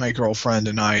that my girlfriend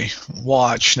and I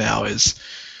watch now it's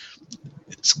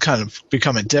kind of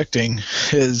become addicting,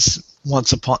 is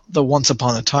Once Upon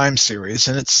a Time series,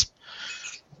 and it's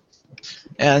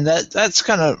kind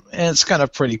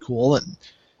of pretty cool. And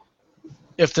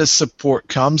if this support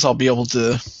comes, I'll be able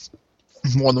to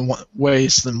more than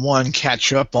ways than one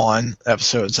catch up on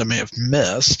episodes I may have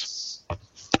missed.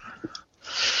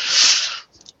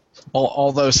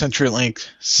 Although CenturyLink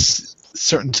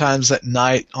certain times at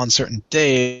night on certain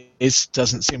days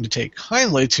doesn't seem to take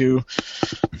kindly to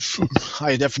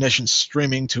high definition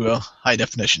streaming to a high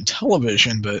definition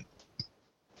television, but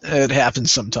it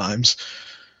happens sometimes.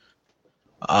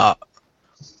 But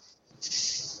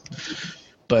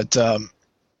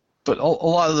a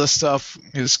lot of the stuff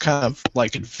is kind of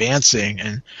like advancing,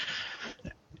 and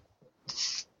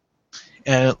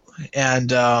the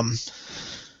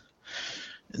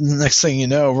next thing you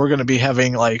know, we're going to be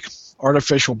having like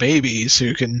artificial babies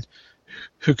who can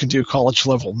do college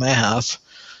level math.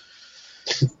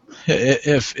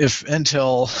 If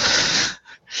Intel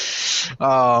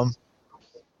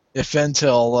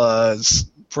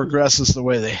progresses the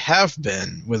way they have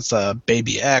been with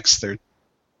Baby X, their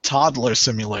toddler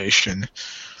simulation.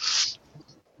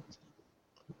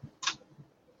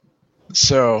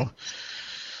 So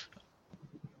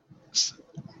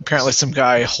apparently some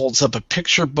guy holds up a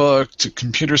picture book to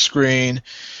computer screen,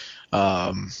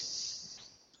 and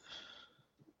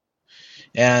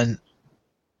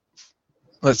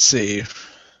let's see.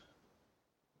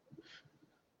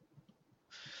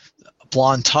 A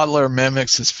blonde toddler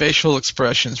mimics his facial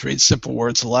expressions, reads simple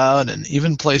words aloud, and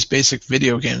even plays basic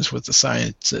video games with the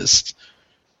scientist.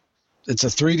 It's a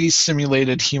 3D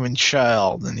simulated human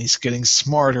child, and he's getting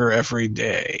smarter every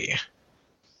day.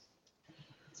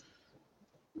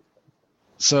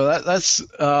 So that's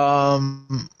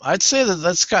I'd say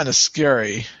that's kind of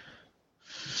scary.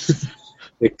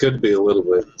 It could be a little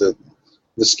bit.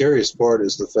 The scariest part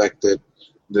is the fact that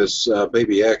this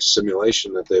Baby X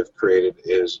simulation that they've created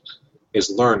is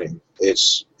learning.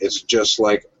 It's just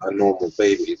like a normal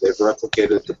baby. They've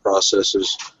replicated the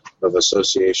processes of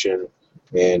association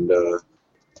and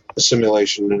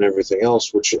assimilation and everything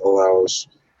else, which allows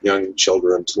young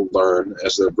children to learn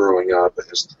as they're growing up.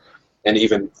 And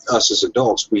even us as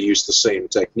adults, we use the same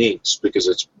techniques because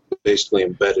it's basically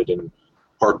embedded and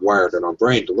hardwired in our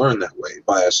brain to learn that way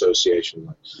by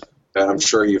association. I'm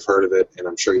sure you've heard of it, and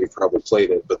I'm sure you've probably played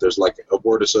it, but there's like a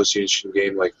word association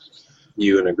game, like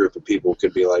you and a group of people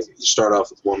could be like, you start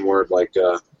off with one word like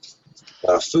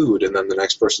food, and then the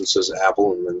next person says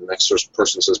apple, and then the next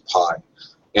person says pie.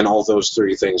 And all those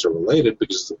three things are related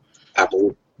because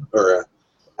apple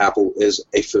is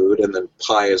a food, and then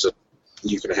pie is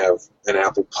you can have an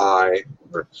apple pie,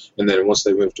 and then once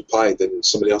they move to pie, then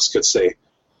somebody else could say,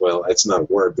 well, it's not a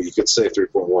word, but you could say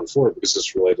 3.14 because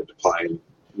it's related to pi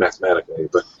mathematically.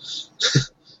 But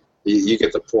you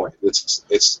get the point.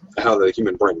 It's how the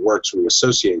human brain works. We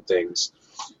associate things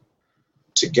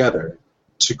together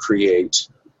to create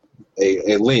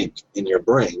a link in your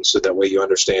brain, so that way you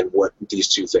understand what these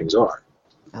two things are.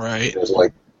 Right. It's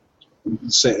like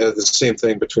the same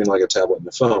thing between like a tablet and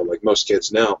a phone. Like most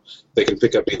kids now, they can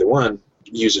pick up either one,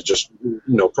 use it just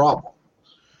no problem,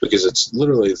 because it's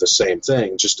literally the same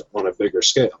thing, just on a bigger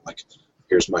scale. Like,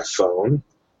 here's my phone,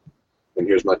 and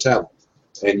here's my tablet,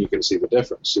 and you can see the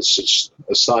difference. It's just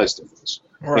a size difference,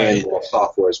 right. And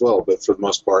software as well. But for the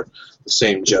most part, the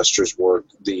same gestures work.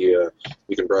 You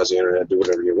can browse the internet, do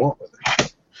whatever you want with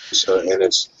it. So, and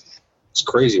it's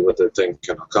crazy what that thing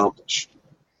can accomplish,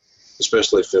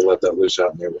 especially if they let that loose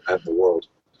out in the world.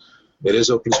 It is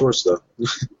open source, though.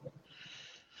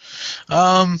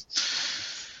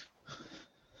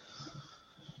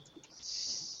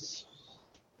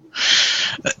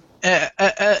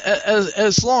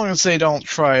 As long as they don't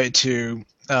try to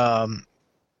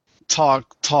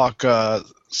talk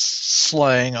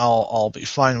slang, I'll be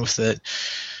fine with it.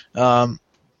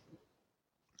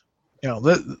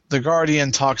 the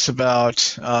Guardian talks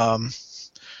about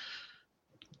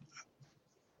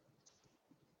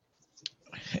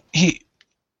he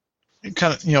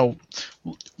kind of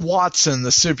Watson, the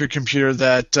supercomputer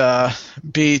that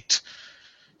beat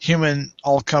human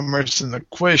all-comers in the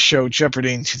quiz show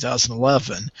Jeopardy in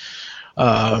 2011.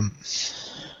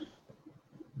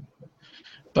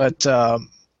 But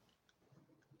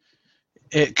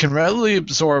it can readily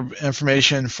absorb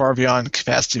information far beyond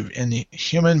capacity of any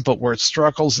human, but where it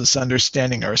struggles is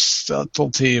understanding our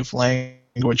subtlety of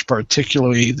language,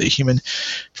 particularly the human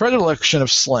predilection of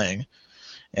slang.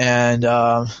 And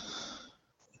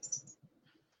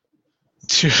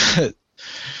to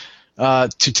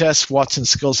test Watson's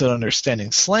skills at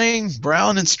understanding slang,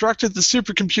 Brown instructed the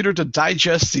supercomputer to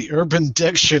digest the Urban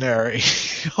Dictionary.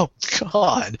 Oh,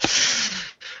 God.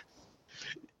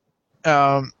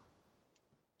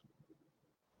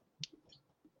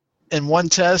 In one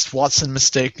test, Watson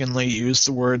mistakenly used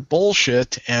the word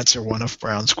bullshit to answer one of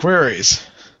Brown's queries.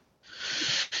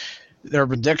 The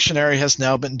Urban Dictionary has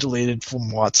now been deleted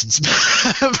from Watson's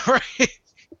memory.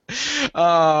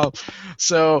 I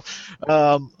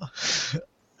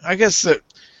guess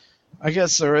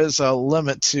there is a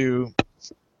limit to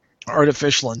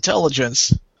artificial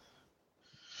intelligence.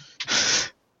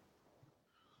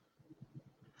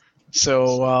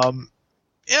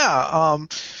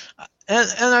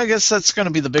 And I guess that's going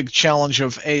to be the big challenge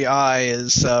of AI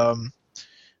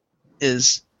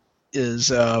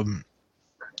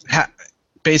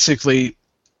basically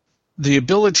the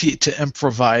ability to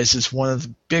improvise is one of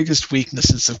the biggest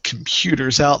weaknesses of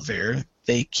computers out there.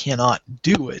 They cannot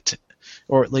do it,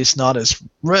 or at least not as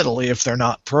readily if they're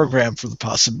not programmed for the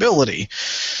possibility.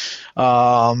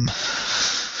 One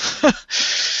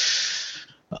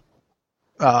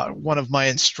of my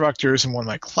instructors in one of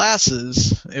my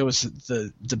classes, it was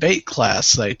the debate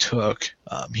class that I took,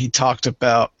 he talked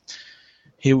about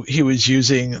he was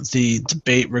using the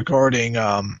debate regarding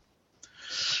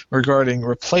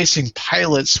replacing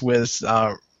pilots with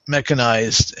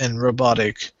mechanized and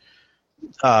robotic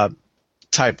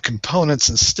type components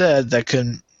instead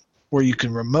where you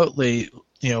can remotely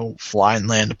fly and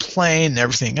land a plane and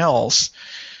everything else.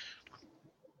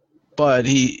 But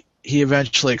he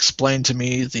eventually explained to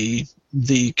me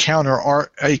the counter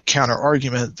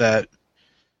argument that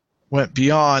went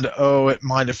beyond, it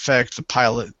might affect the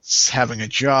pilots having a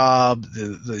job,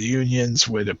 the unions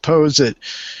would oppose it,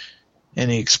 and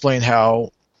he explained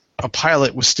how a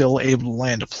pilot was still able to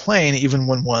land a plane even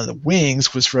when one of the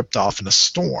wings was ripped off in a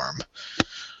storm,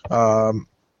 and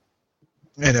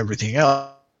everything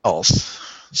else.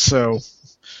 So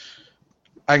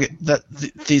I get that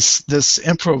this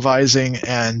improvising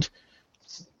and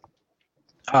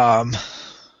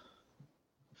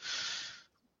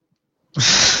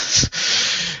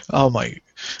oh my,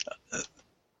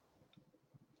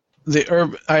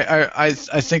 I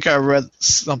think I read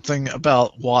something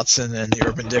about Watson and the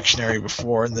Urban Dictionary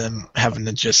before, and them having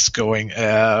to just going,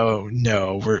 oh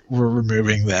no, we're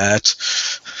removing that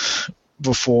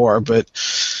before, but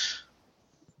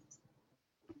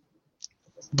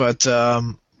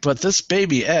this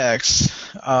Baby X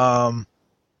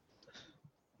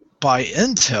by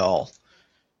Intel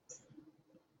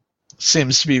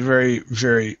seems to be very,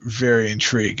 very, very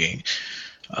intriguing.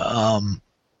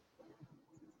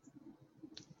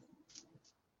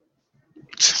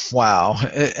 Wow,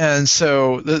 and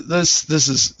so this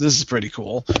is pretty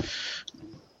cool.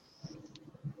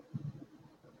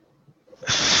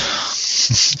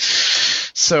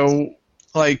 So,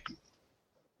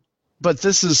 but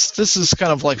this is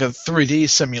kind of like a 3D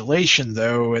simulation,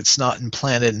 though it's not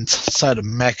implanted inside a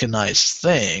mechanized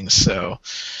thing. So,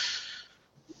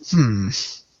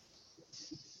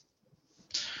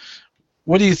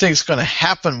 what do you think is going to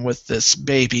happen with this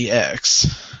Baby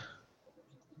X?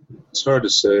 It's hard to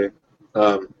say,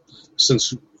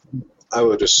 since I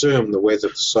would assume the way that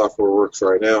the software works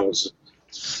right now is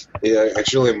it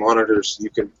actually monitors. You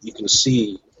can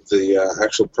see the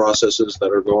actual processes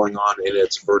that are going on in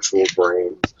its virtual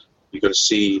brain. You can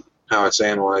see how it's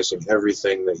analyzing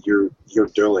everything that you're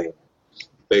doing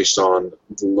based on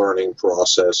the learning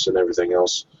process and everything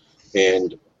else,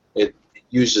 and it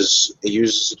uses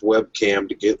its webcam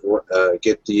to get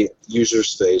the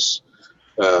user's face.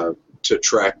 To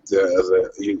track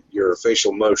your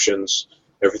facial motions,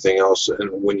 everything else,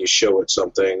 and when you show it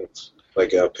something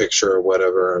like a picture or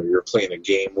whatever, or you're playing a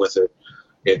game with it,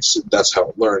 that's how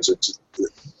it learns. It's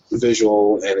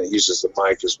visual, and it uses the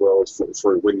mic as well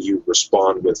for when you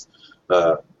respond with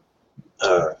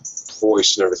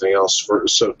voice and everything else.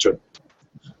 So to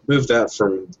move that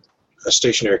from a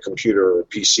stationary computer or a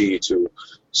PC to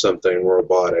something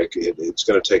robotic, it's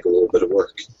going to take a little bit of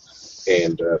work.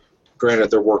 And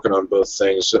granted, they're working on both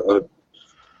things.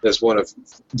 That's one of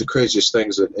the craziest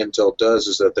things that Intel does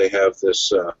is that they have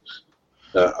this,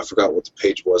 I forgot what the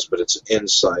page was, but it's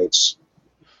Insights.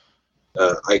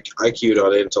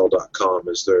 IQ.intel.com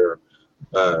is their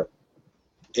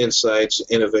Insights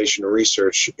Innovation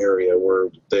Research area where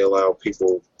they allow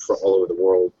people from all over the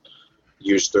world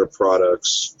use their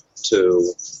products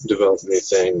to develop new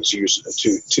things,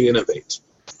 to innovate.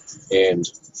 And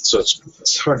so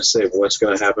it's hard to say what's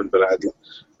going to happen, but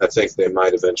I think they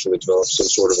might eventually develop some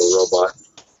sort of a robot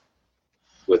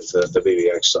with the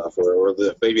BBX software, or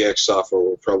the BBX software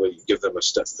will probably give them a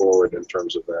step forward in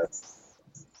terms of that.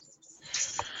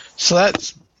 So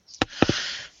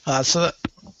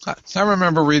I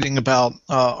remember reading about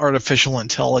artificial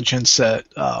intelligence at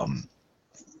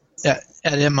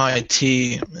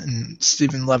MIT in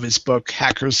Stephen Levy's book,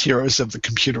 Hackers, Heroes of the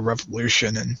Computer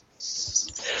Revolution, and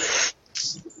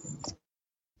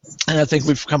I think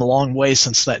we've come a long way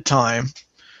since that time.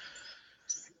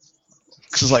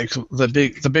 Because like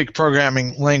the big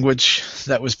programming language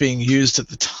that was being used at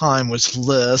the time was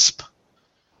Lisp,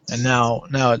 and now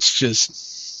it's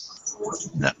just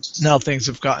now things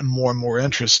have gotten more and more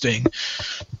interesting.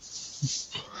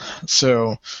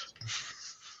 So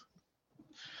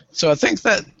I think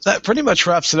that pretty much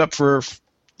wraps it up for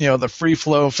the Free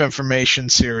Flow of Information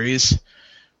series,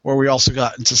 where we also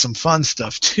got into some fun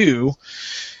stuff too.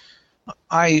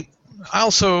 I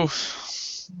also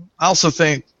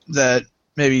think that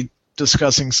maybe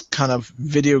discussing kind of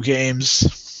video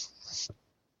games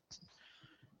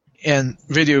and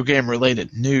video game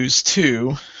related news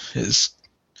too is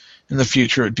in the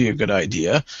future would be a good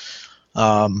idea.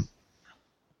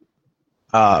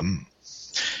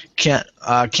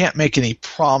 Can't make any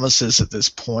promises at this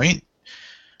point,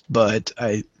 but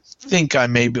I think I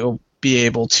may be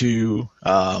able to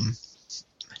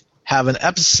have an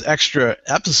extra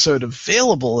episode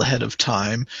available ahead of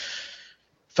time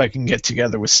if I can get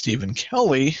together with Stephen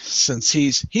Kelly, since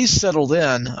he's settled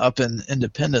in up in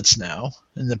Independence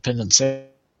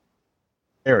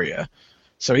area,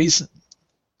 so he's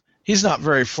not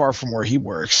very far from where he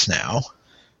works now.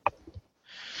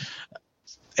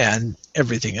 And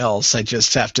everything else, I'd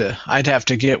have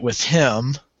to get with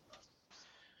him.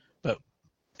 But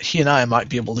he and I might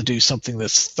be able to do something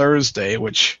this Thursday,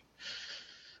 which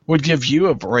would give you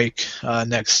a break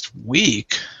next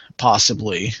week,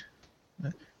 possibly,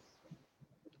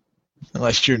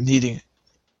 unless you're needing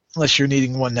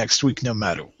one next week, no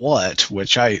matter what.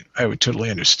 Which I would totally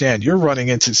understand. You're running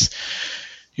into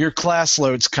your class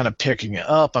load's kind of picking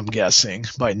up, I'm guessing,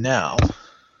 by now.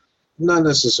 Not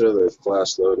necessarily a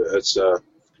class load. It's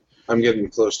I'm getting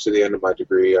close to the end of my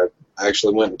degree. I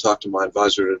actually went and talked to my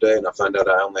advisor today, and I found out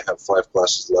I only have 5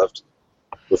 classes left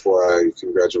before I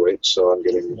can graduate. So I'm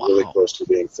getting really close to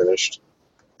being finished.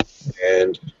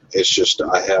 And it's just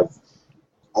I have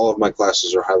all of my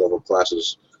classes are high-level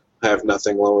classes. I have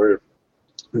nothing lower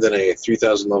than a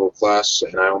 3,000 level class,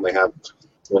 and I only have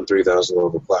one 3,000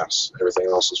 level class. Everything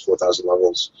else is 4,000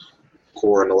 levels,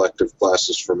 core and elective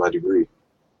classes for my degree.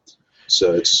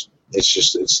 So it's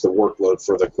the workload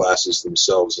for the classes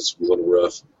themselves. It's a little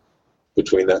rough.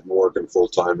 Between that and work and full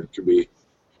time, it can be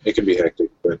hectic.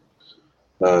 But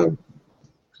I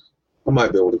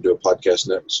might be able to do a podcast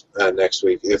next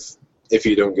week if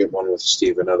you don't get one with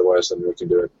Steven. Otherwise, then we can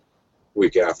do it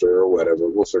week after or whatever.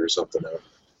 We'll figure something out.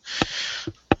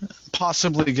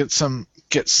 Possibly get something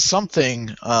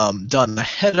done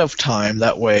ahead of time.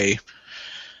 That way,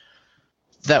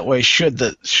 should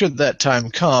that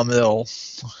time come,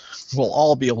 we'll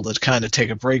all be able to kind of take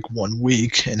a break 1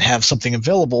 week and have something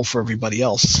available for everybody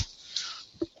else.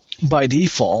 By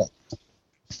default,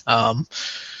 finally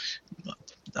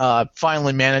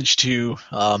managed to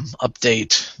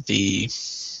update the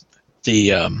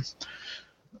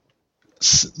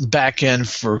back end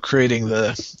for creating the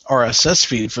RSS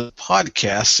feed for the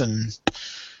podcast, and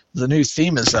the new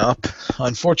theme is up.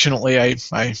 Unfortunately, I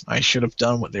should have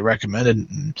done what they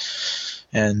recommended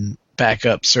and back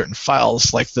up certain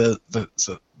files. Like the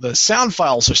sound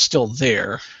files are still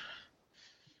there.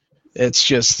 It's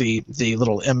just the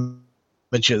little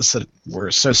images that were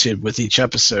associated with each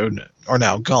episode are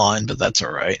now gone, but that's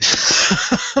all right.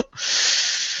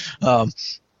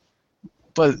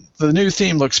 But the new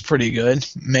theme looks pretty good.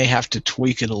 May have to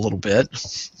tweak it a little bit,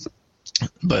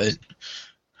 but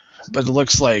it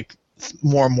looks like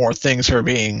more and more things are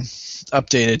being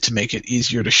updated to make it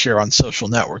easier to share on social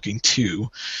networking too.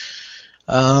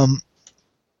 I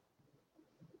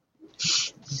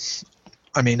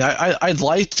mean, I'd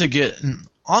like to get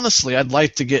honestly, I'd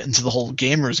like to get into the whole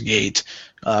Gamersgate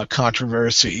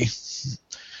controversy,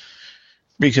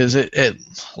 because a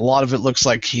lot of it looks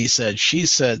like he said, she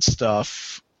said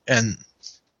stuff, and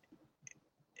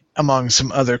among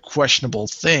some other questionable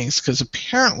things, because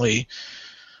apparently,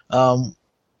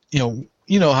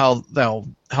 you know how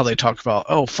they talk about,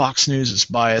 oh, Fox News is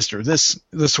biased, or this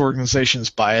organization is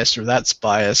biased, or that's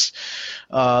biased.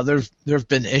 There have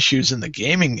been issues in the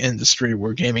gaming industry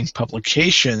where gaming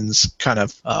publications kind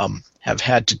of have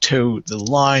had to toe the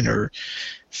line or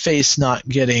face not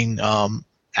getting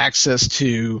access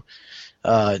to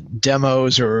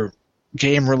demos or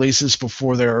game releases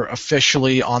before they're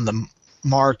officially on the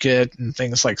market and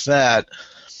things like that,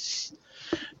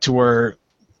 to where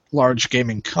large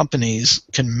gaming companies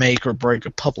can make or break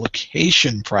a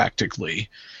publication practically.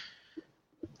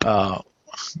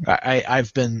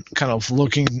 I've been kind of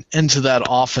looking into that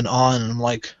off and on, and I'm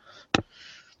like,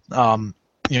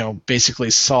 basically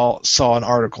saw an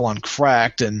article on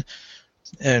Cracked, and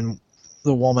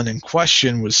the woman in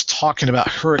question was talking about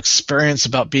her experience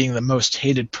about being the most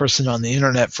hated person on the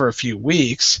internet for a few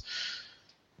weeks.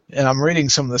 And I'm reading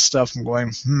some of this stuff and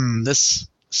going,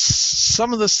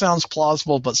 some of this sounds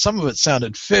plausible, but some of it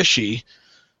sounded fishy.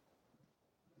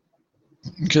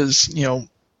 Because,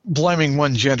 blaming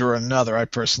one gender or another, I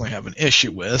personally have an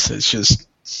issue with. It's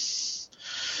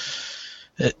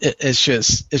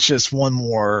just one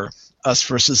more us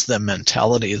versus them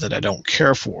mentality that I don't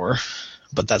care for.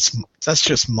 But that's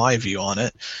just my view on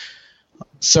it.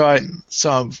 So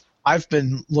I've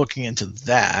been looking into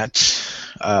that,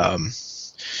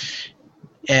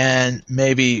 and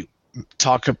maybe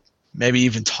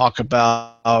even talk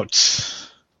about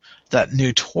that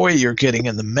new toy you're getting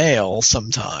in the mail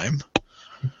sometime.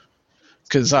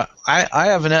 Because I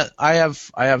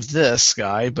have this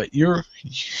guy, but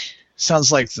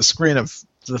sounds like the screen of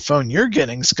the phone you're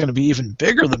getting is going to be even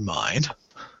bigger than mine.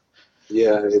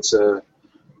 Yeah, it's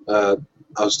I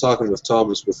was talking with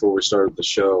Thomas before we started the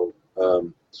show,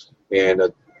 and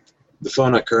the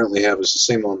phone I currently have is the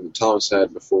same one that Thomas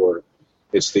had before.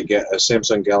 It's the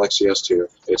Samsung Galaxy S2.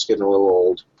 It's getting a little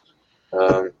old.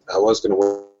 I was going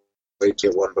to wait to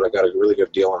get one, but I got a really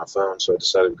good deal on a phone, so I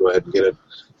decided to go ahead and get it.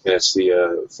 And it's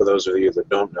for those of you that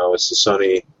don't know, it's the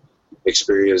Sony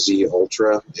Xperia Z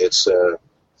Ultra. It's a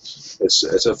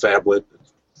phablet.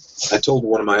 I told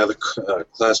one of my other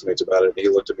classmates about it, and he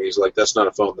looked at me. He's like, "That's not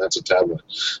a phone. That's a tablet,"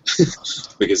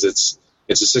 because it's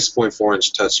a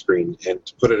 6.4-inch touchscreen. And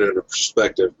to put it into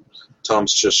perspective,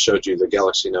 Tom's just showed you the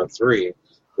Galaxy Note 3,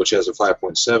 which has a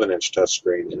 5.7-inch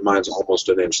touchscreen, and mine's almost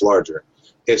an inch larger.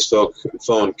 His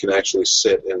phone can actually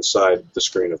sit inside the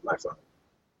screen of my phone.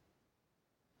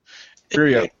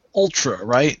 Xperia Ultra,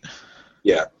 right?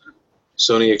 Yeah,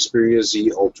 Sony Xperia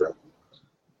Z Ultra,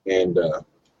 and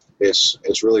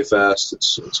it's really fast.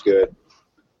 It's good.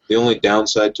 The only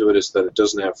downside to it is that it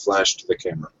doesn't have flash to the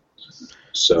camera,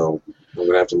 so I'm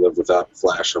gonna have to live without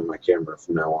flash on my camera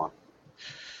from now on.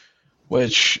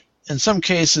 Which, in some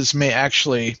cases, may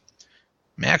actually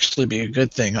be a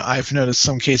good thing. I've noticed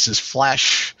some cases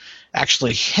flash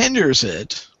actually hinders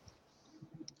it.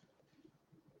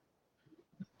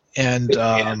 And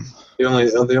the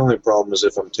only problem is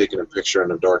if I'm taking a picture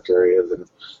in a dark area, and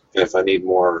if I need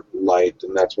more light,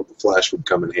 then that's what the flash would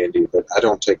come in handy. But I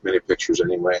don't take many pictures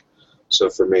anyway, so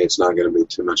for me it's not going to be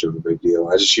too much of a big deal.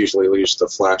 I just usually use the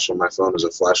flash on my phone as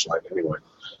a flashlight anyway.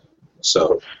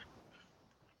 So.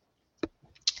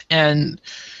 And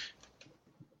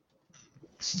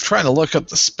I'm trying to look up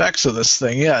the specs of this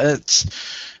thing. Yeah, it's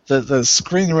the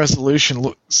screen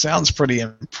resolution sounds pretty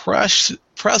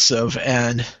impressive,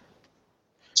 and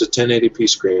it's a 1080p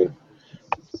screen.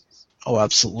 Oh,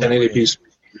 absolutely. 1080p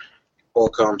screen.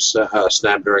 Qualcomm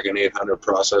Snapdragon 800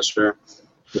 processor,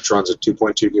 which runs at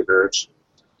 2.2 gigahertz.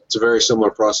 It's a very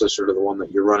similar processor to the one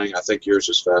that you're running. I think yours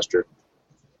is faster,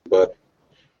 but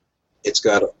it's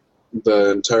got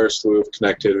the entire slew of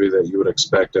connectivity that you would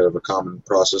expect out of a common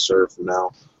processor from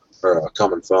now, or a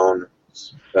common phone.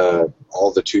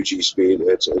 All the 2G speed.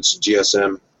 It's a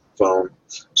GSM phone,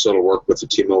 so it'll work with the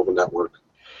T-Mobile network.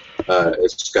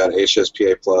 It's got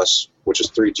HSPA Plus, which is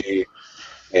 3G,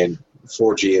 and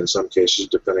 4G in some cases,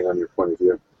 depending on your point of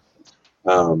view.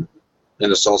 And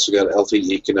it's also got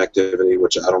LTE connectivity,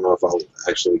 which I don't know if I'll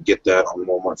actually get that on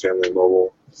Walmart Family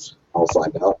Mobile. I'll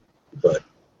find out, but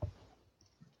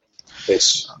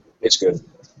it's good.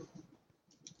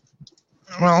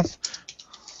 Well,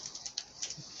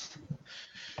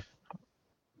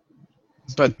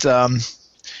 but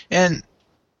and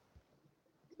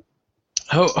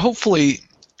hopefully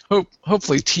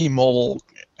T-Mobile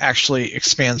actually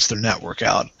expands their network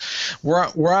out.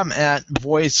 Where I'm at,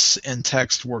 voice and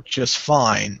text work just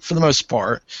fine for the most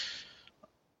part.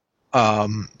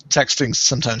 Texting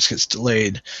sometimes gets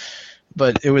delayed,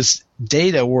 but it was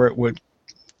data where it would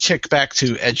kick back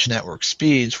to edge network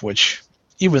speeds, which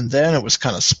even then it was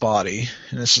kind of spotty,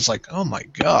 and it's just like, oh my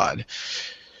god.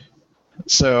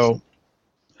 So,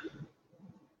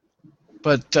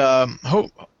 but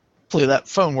hopefully that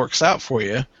phone works out for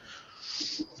you.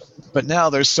 But now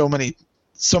there's so many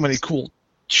cool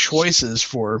choices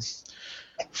for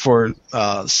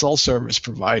cell service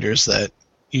providers that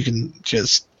you can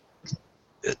just.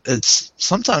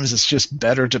 Sometimes it's just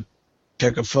better to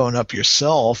pick a phone up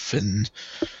yourself and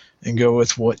go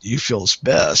with what you feel is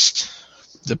best,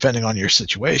 depending on your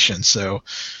situation. So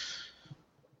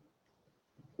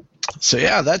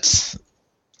yeah,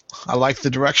 I like the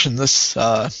direction this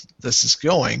is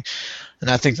going,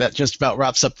 and I think that just about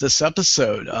wraps up this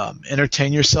episode.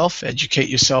 Entertain yourself, educate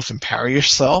yourself, empower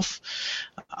yourself.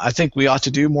 I think we ought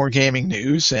to do more gaming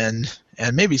news and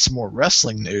maybe some more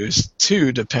wrestling news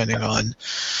too, depending on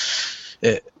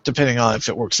if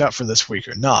it works out for this week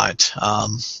or not.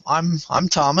 I'm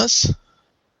Thomas,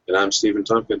 and I'm Steven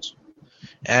Tompkins,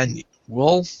 and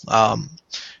we'll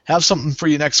have something for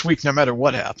you next week, no matter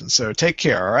what happens. So take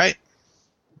care. All right.